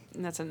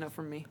 And that's a no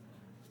from me.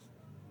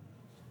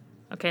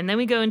 Okay, and then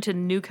we go into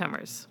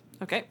newcomers.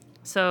 Okay.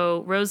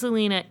 So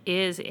Rosalina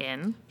is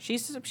in.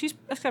 She's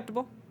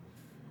acceptable.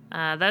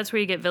 That's where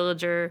you get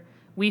Villager.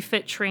 We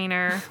Fit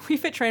Trainer. We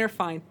Fit Trainer,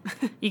 fine.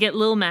 You get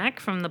Lil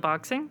Mac from the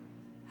boxing.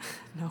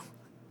 No.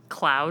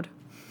 Cloud.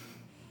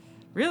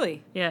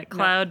 Really? Yeah,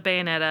 Cloud, no.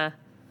 Bayonetta,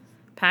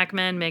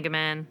 Pac-Man, Mega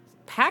Man.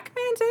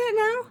 Pac-Man's in it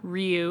now?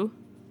 Ryu.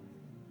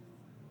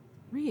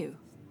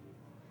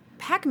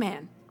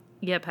 Pac-Man.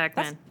 Yeah,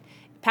 Pac-Man.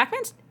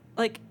 Pac-Man's,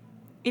 like,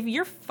 if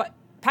you're...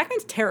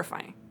 Pac-Man's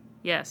terrifying.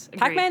 Yes,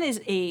 agreed. Pac-Man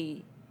is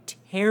a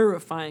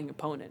terrifying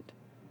opponent.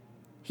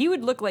 He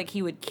would look like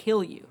he would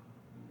kill you.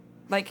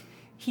 Like,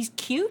 he's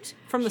cute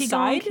from the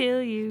side. He gonna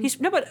kill you.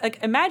 But,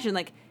 like, imagine,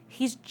 like,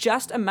 he's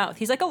just a mouth.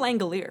 He's like a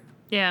Langolier.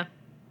 Yeah.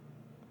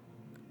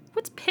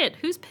 What's Pit?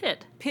 Who's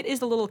Pit? Pit is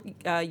the little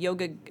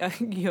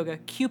yoga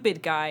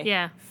Cupid guy.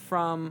 Yeah.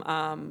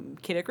 From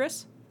Kid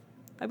Icarus,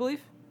 I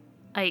believe.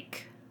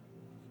 Ike.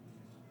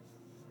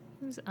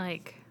 Who's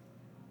Ike?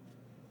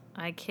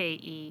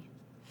 Ike.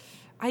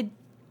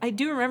 I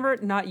do remember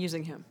not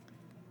using him.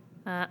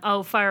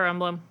 Fire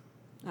Emblem.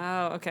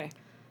 Oh, okay.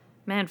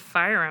 Man,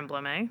 Fire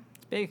Emblem, eh?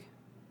 It's big.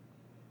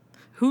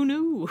 Who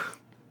knew?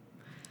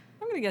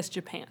 I'm going to guess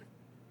Japan.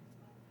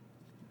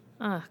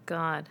 Oh,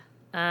 God.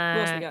 Who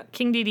else we got?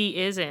 King Dedede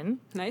is in.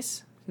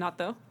 Nice. Not,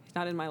 though. He's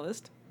not in my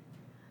list.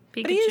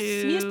 Pikachu. But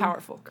he is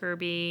powerful.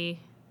 Kirby.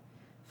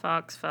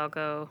 Fox,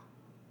 Falco.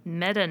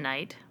 Meta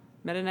Knight.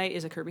 Meta Knight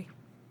is a Kirby.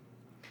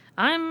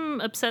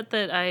 I'm upset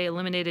that I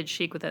eliminated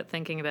Sheik without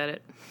thinking about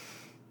it.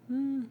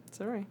 It's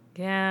all right.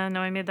 Yeah,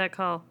 no, I made that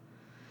call.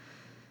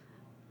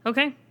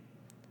 Okay.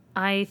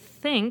 I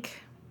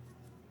think...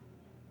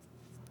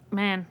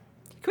 Man.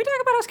 Can we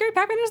talk about how scary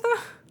Pac-Man is, though?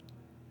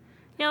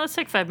 Yeah, let's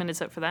take 5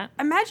 minutes up for that.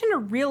 Imagine a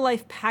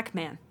real-life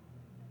Pac-Man.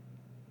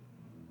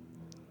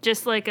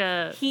 Just like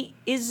a... He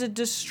is a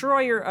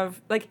destroyer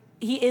of... Like,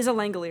 he is a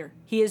Langolier.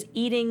 He is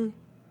eating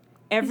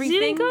everything.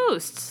 He's eating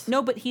ghosts.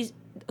 No, but he's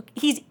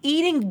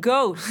eating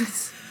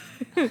ghosts.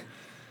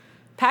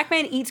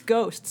 Pac-Man eats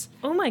ghosts.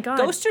 Oh my God.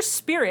 Ghosts are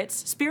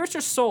spirits. Spirits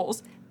are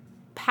souls.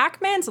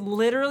 Pac-Man's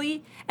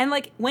literally... And,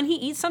 like, when he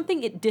eats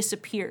something, it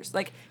disappears.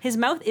 Like, his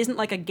mouth isn't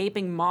like a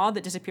gaping maw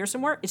that disappears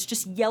somewhere. It's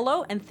just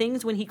yellow, and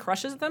things, when he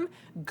crushes them,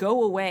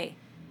 go away.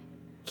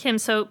 Kim,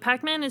 so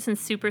Pac-Man is in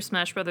Super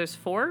Smash Bros.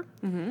 4,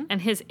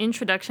 and his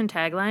introduction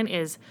tagline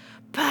is,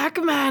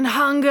 Pac-Man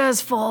hungers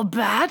for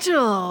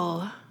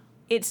battle.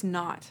 It's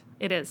not.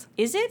 It is.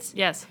 Is it?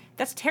 Yes.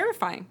 That's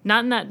terrifying.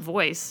 Not in that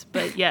voice,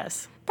 but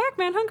yes.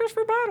 Pac-Man hungers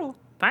for battle.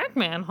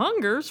 Pac-Man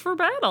hungers for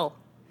battle.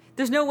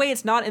 There's no way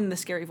it's not in the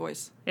scary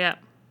voice. Yeah.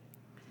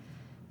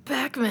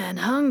 Pac-Man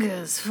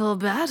hungers for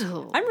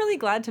battle. I'm really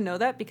glad to know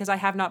that because I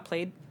have not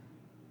played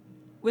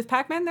with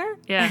Pac-Man there.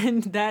 Yeah.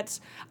 And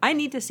I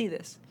need to see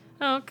this.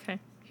 Oh, okay.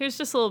 Here's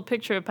just a little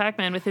picture of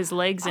Pac-Man with his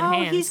legs and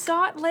hands. Oh, he's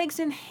got legs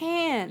and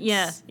hands.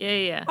 Yeah.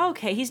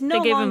 Okay, he's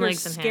no gave him longer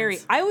legs and scary.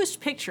 hands. What I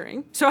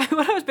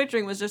was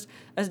picturing was just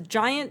a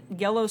giant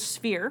yellow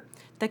sphere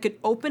that could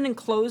open and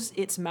close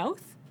its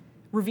mouth,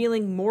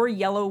 revealing more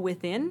yellow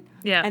within.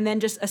 Yeah. And then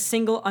just a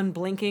single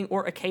unblinking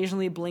or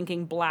occasionally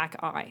blinking black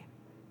eye.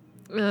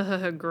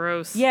 Ugh,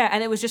 gross. Yeah,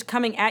 and it was just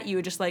coming at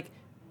you, just like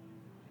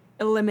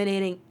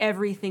eliminating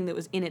everything that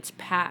was in its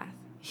path.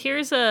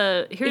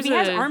 If he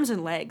has arms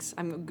and legs,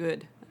 I'm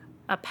good.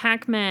 A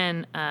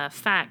Pac-Man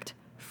fact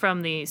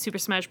from the Super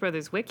Smash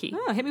Bros. Wiki.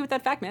 Oh, hit me with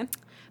that fact, man.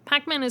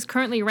 Pac-Man is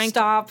currently ranked...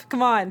 Stop.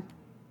 Come on.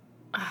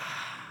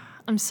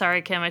 I'm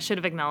sorry, Kim. I should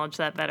have acknowledged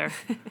that better.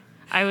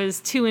 I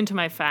was too into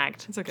my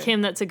fact. It's okay.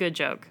 Kim, that's a good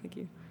joke. Thank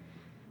you.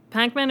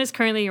 Pac-Man is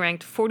currently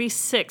ranked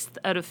 46th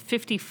out of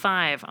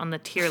 55 on the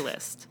tier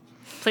list,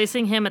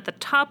 placing him at the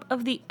top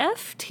of the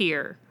F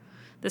tier.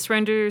 This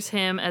renders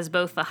him as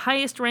both the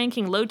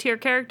highest-ranking low-tier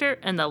character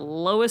and the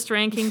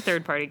lowest-ranking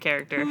third-party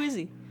character. Who is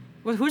he?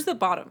 Well, who's the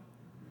bottom?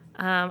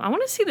 I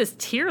want to see this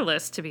tier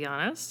list, to be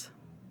honest.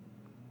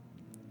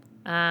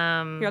 Here,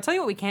 I'll tell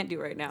you what we can't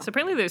do right now. So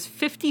apparently there's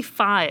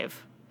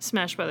 55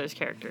 Smash Brothers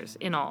characters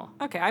in all.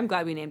 Okay, I'm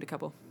glad we named a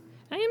couple.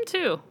 I am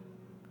too.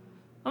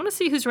 I want to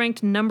see who's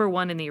ranked number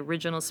 1 in the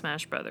original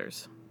Smash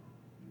Brothers.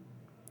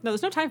 No,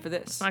 there's no time for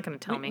this. It's not going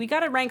to tell me. We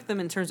got to rank them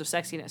in terms of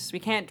sexiness. We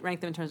can't rank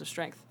them in terms of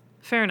strength.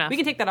 Fair enough. We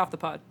can take that off the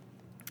pod.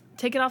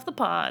 Take it off the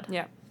pod.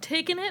 Yeah.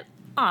 Taking it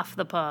off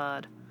the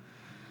pod.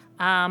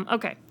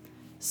 Okay.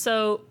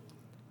 So,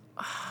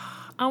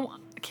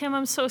 Kim,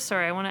 I'm so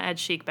sorry. I want to add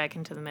Sheik back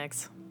into the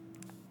mix.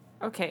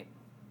 Okay.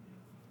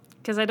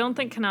 Because I don't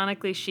think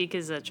canonically Sheik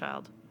is a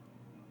child.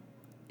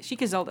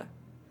 Sheik is Zelda.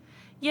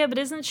 Yeah, but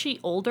isn't she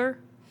older?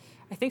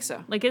 I think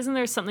so. Like, isn't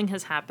there something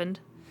has happened?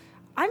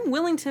 I'm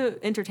willing to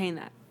entertain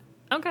that.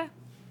 Okay.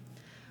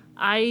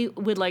 I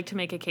would like to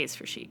make a case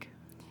for Sheik.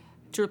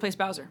 To replace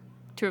Bowser.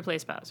 To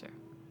replace Bowser.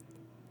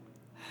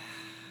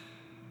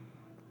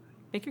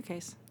 Make your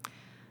case.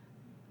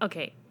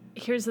 Okay,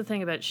 here's the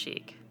thing about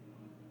Sheik.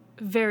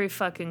 Very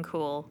fucking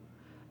cool.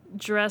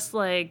 Dressed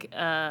like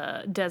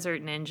a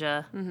desert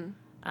ninja.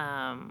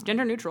 Mm-hmm.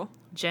 Gender neutral.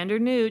 Gender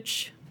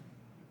nooch.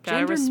 Gotta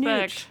Gender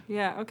respect. nooch.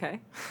 Yeah, okay.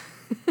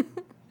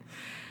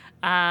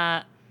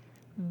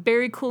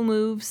 Very cool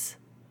moves.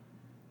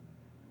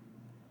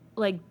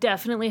 Like,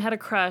 definitely had a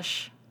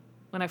crush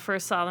when I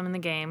first saw them in the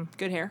game.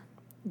 Good hair.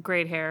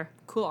 Great hair.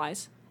 Cool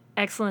eyes.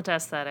 Excellent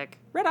aesthetic.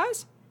 Red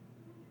eyes?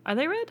 Are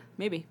they red?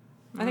 Maybe.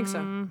 I think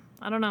so.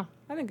 I don't know.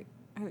 I think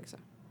so.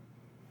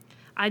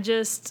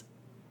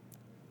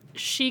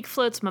 Sheik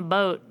floats my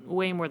boat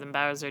way more than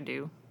Bowser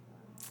do.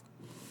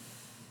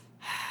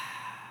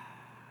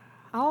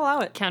 I'll allow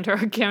it. Counter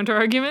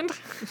argument?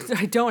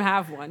 I don't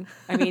have one.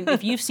 I mean,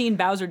 if you've seen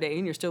Bowser Day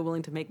and you're still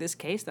willing to make this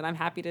case, then I'm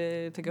happy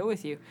to go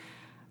with you.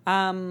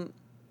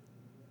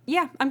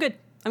 Yeah, I'm good.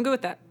 I'm good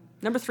with that.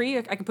 Number 3,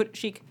 I can put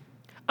Sheik.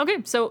 Okay,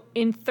 so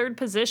in third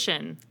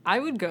position. I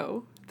would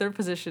go third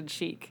position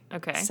Sheik.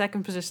 Okay.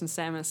 Second position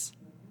Samus.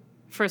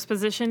 First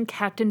position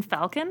Captain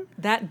Falcon.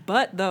 That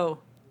butt, though.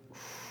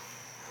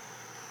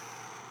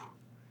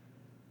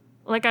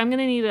 Like, I'm going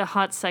to need a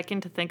hot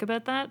second to think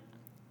about that.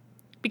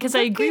 Because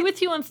I agree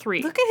with you on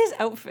 3. Look at his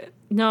outfit.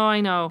 No,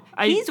 I know.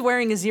 He's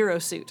wearing a Zero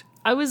suit.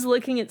 I was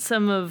looking at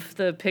some of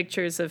the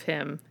pictures of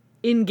him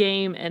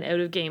in-game and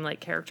out-of-game, like,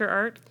 character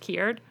art, key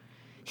art.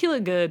 He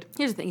looked good.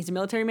 Here's the thing. He's a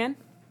military man.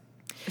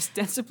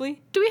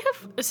 Ostensibly. Do we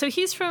have... So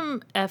he's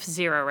from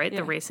F-Zero, right? Yeah.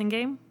 The racing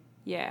game?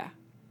 Yeah.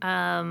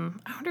 I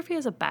wonder if he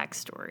has a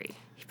backstory.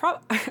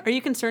 Are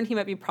you concerned he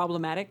might be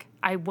problematic?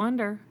 I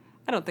wonder.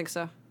 I don't think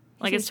so.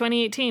 It's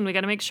 2018. We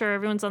got to make sure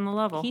everyone's on the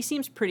level. He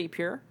seems pretty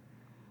pure.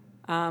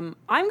 I'm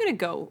going to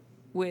go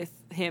with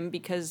him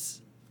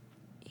because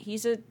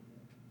he's a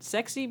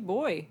sexy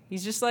boy.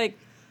 He's just like...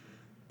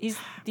 He's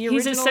the original...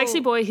 He's a sexy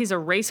boy. He's a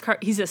race car...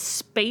 He's a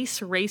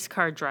space race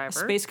car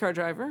driver. A space car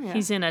driver, yeah.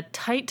 He's in a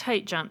tight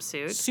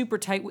jumpsuit. Super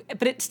tight.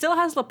 But it still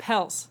has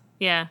lapels.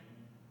 Yeah.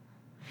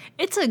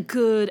 It's a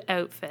good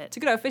outfit. It's a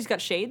good outfit. He's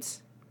got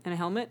shades and a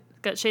helmet.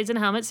 Got shades and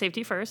a helmet.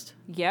 Safety first.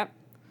 Yep.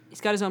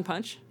 He's got his own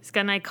punch. He's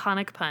got an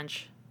iconic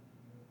punch.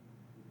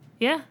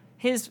 Yeah.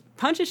 His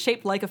punch is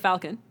shaped like a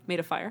falcon, made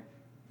of fire.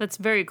 That's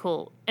very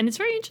cool. And it's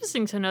very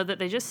interesting to know that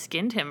they just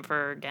skinned him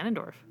for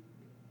Ganondorf.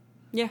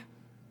 Yeah.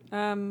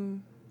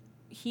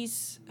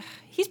 He's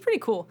pretty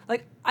cool.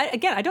 Like, I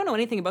don't know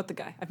anything about the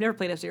guy. I've never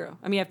played F-Zero.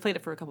 I mean, I've played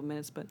it for a couple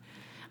minutes, but...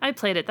 I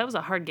played it. That was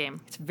a hard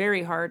game. It's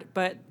very hard,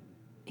 but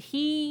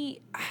I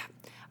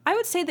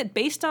would say that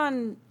based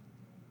on...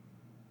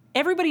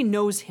 Everybody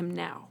knows him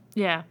now.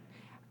 Yeah.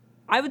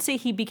 I would say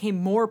he became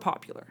more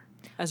popular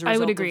as a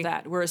result of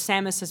that, whereas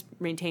Samus has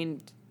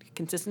maintained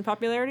consistent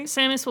popularity.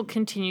 Samus will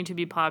continue to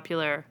be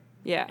popular.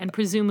 Yeah. And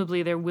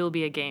presumably there will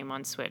be a game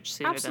on Switch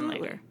sooner than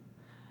later.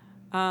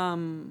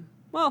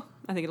 Well,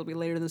 I think it'll be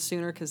later than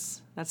sooner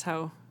because that's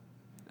how,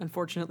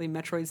 unfortunately,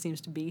 Metroid seems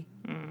to be.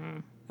 Mm-hmm.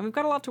 And we've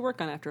got a lot to work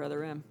on after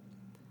Other M.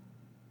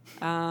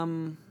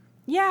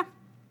 Yeah.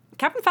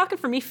 Captain Falcon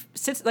for me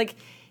sits like...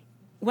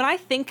 When I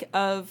think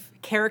of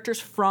characters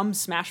from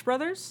Smash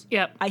Brothers,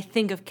 yep. I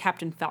think of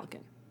Captain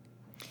Falcon.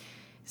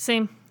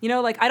 Same. You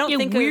know, like, I don't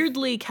think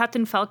weirdly,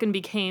 Captain Falcon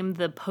became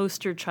the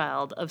poster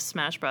child of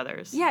Smash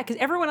Brothers. Yeah, because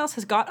everyone else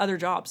has got other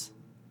jobs.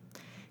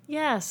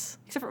 Yes.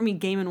 Except for,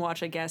 Game &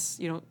 Watch, I guess.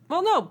 You know,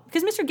 well, no,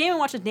 because Mr. Game &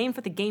 Watch is named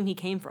for the game he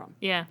came from.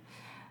 Yeah.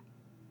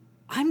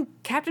 I'm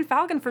Captain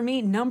Falcon for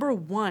me, number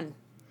 1.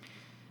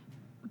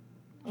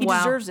 He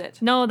deserves it.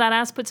 No, that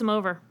ass puts him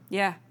over.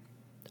 Yeah.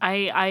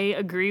 I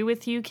agree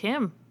with you,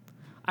 Kim.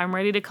 I'm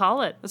ready to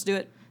call it. Let's do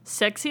it.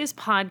 Sexiest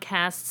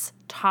Podcast's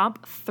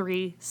top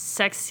 3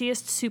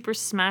 sexiest Super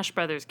Smash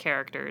Brothers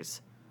characters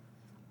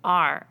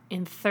are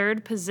in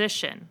third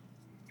position.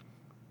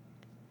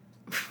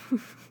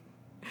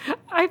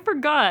 I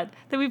forgot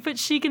that we put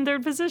Sheik in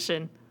third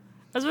position.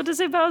 I was about to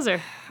say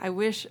Bowser. I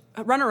wish...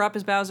 runner-up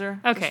is Bowser,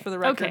 okay. just for the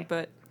record, okay.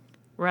 But...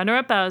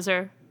 Runner-up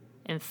Bowser.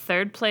 In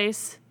third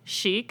place,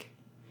 Sheik.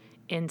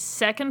 In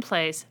second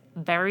place,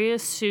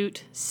 various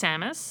suit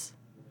Samus.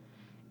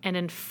 And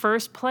in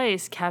first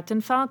place,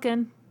 Captain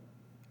Falcon.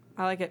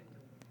 I like it.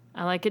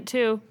 I like it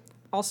too.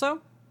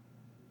 Also,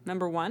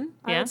 number 1,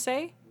 I Yeah? would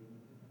say,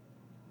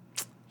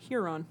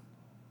 Huron.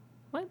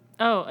 What?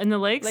 Oh, in the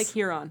lakes? Lake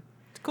Huron.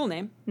 It's a cool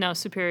name. No,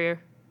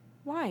 Superior.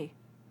 Why?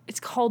 It's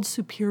called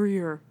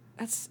Superior.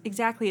 That's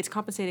exactly, it's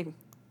compensating.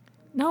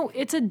 No,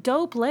 it's a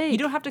dope lake. You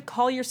don't have to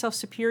call yourself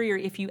superior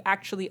if you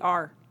actually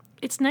are.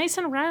 It's nice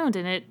and round,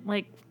 and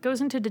it,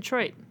 goes into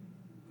Detroit.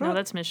 No, Well,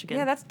 that's Michigan.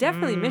 Yeah, that's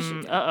definitely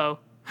Michigan. Uh-oh.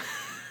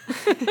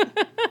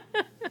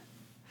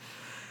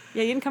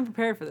 Yeah, you didn't come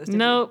prepared for this, did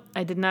No,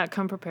 I did not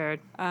come prepared.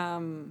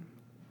 you?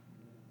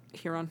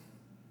 Huron.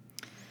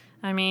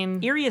 I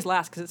mean, Erie is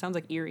last because it sounds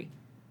like Erie.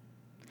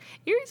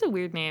 Erie's a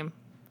weird name.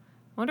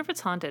 I wonder if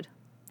it's haunted.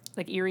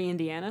 Like Erie,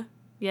 Indiana,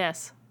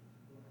 Yes.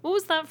 What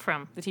was that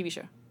from? the TV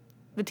show.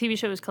 The TV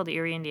show was called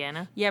Erie,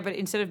 Indiana? Yeah, but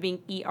instead of being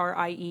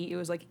Erie, it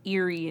was like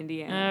Erie,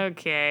 Indiana.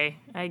 Okay,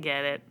 I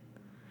get it.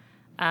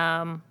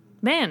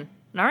 Man,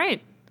 all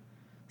right.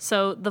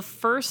 So the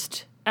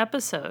first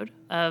episode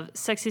of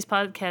Sexiest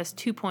Podcast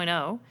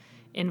 2.0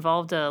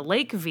 involved a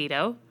lake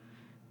veto,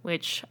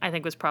 which I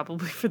think was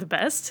probably for the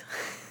best.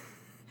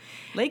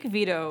 Lake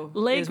Vito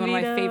Lake is one of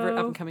my Vito. favorite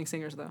up-and-coming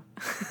singers, though.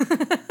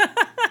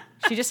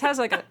 She just has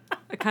like a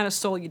kind of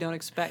soul you don't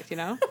expect, you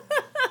know?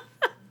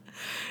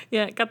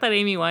 Yeah, got that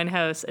Amy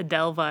Winehouse,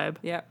 Adele vibe.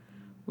 Yeah.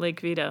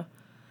 Lake Vito.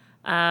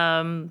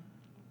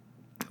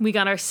 We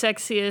got our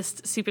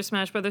sexiest Super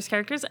Smash Brothers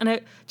characters, and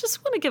I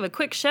just want to give a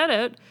quick shout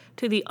out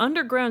to the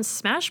Underground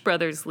Smash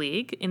Brothers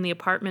League in the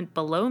apartment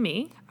below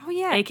me, Oh,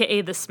 yeah.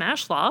 aka the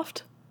Smash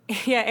Loft.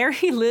 Yeah,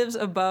 Ari lives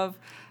above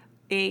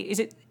is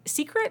it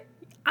secret?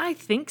 I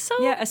think so.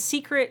 Yeah, a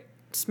secret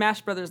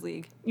Smash Brothers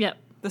League. Yep.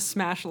 The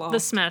Smash Loft. The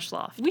Smash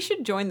Loft. We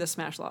should join the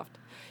Smash Loft.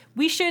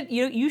 We should,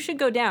 you should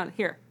go down.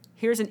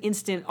 Here's an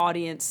instant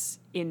audience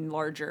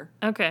enlarger.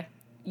 Okay.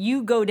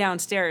 You go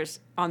downstairs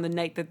on the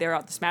night that they're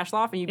at the Smash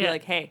Loft, and you'd be Yeah.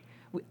 like, hey,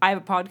 I have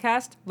a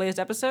podcast, latest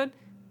episode.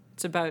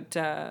 It's about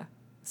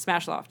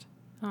Smash Loft.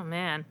 Oh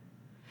man.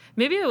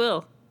 Maybe I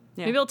will.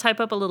 Yeah. Maybe I'll type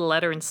up a little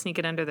letter and sneak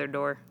it under their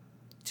door.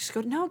 Just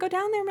go down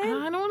there,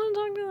 man. I don't want to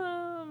talk to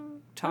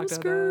them. Talk I'm to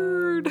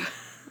scared. them.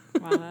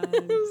 Come on.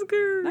 I'm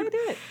scared. I can do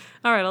it.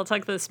 All right, I'll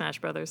talk to the Smash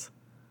Brothers.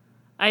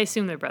 I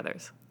assume they're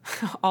brothers.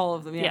 All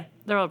of them, yeah. Yeah,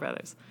 they're all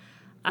brothers.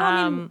 Well,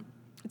 I mean,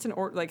 it's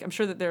I'm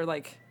sure that they're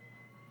like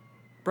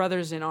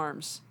brothers in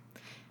arms.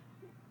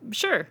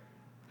 Sure.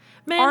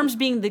 Man, Arms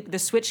being the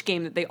Switch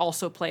game that they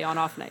also play on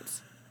off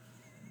nights.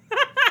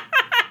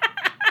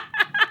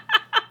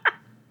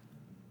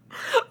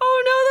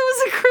 Oh no, that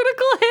was a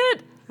critical hit.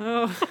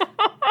 Oh,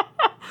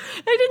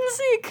 I didn't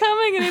see it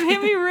coming and it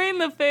hit me right in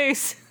the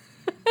face.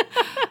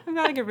 I'm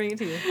glad I could bring it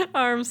to you.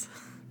 Arms.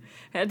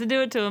 Had to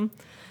do it to him.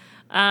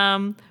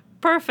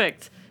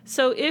 Perfect.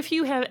 So if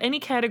you have any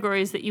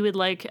categories that you would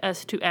like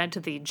us to add to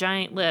the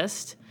giant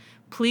list,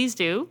 please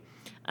do.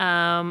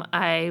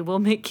 I will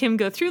make Kim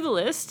go through the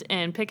list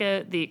and pick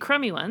out the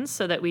crummy ones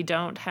so that we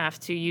don't have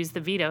to use the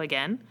veto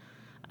again.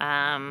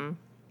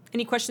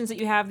 Any questions that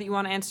you have that you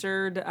want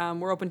answered,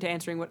 we're open to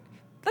answering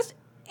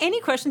any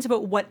questions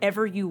about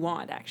whatever you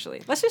want,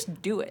 actually. Let's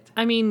just do it.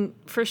 I mean,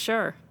 for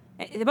sure.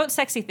 About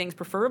sexy things,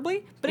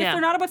 preferably. But if Yeah.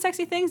 they're not about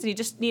sexy things and you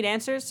just need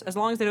answers, as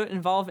long as they don't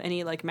involve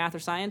any like math or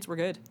science, we're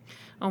good.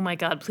 Oh my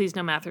God, please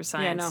no math or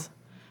science.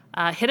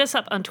 no. Hit us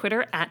up on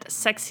Twitter at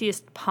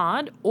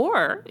sexiestpod,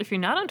 or if you're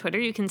not on Twitter,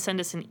 you can send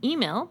us an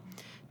email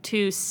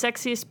to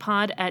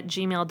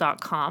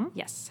sexiestpod@gmail.com.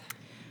 Yes.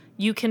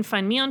 You can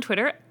find me on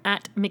Twitter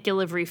at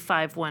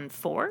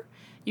McGillivray514.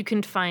 You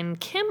can find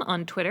Kim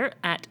on Twitter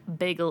at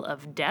Bagel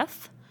of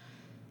Death.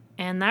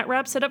 And that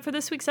wraps it up for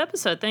this week's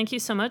episode. Thank you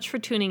so much for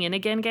tuning in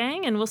again,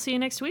 gang, and we'll see you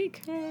next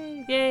week.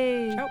 Yay.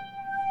 Yay. Ciao.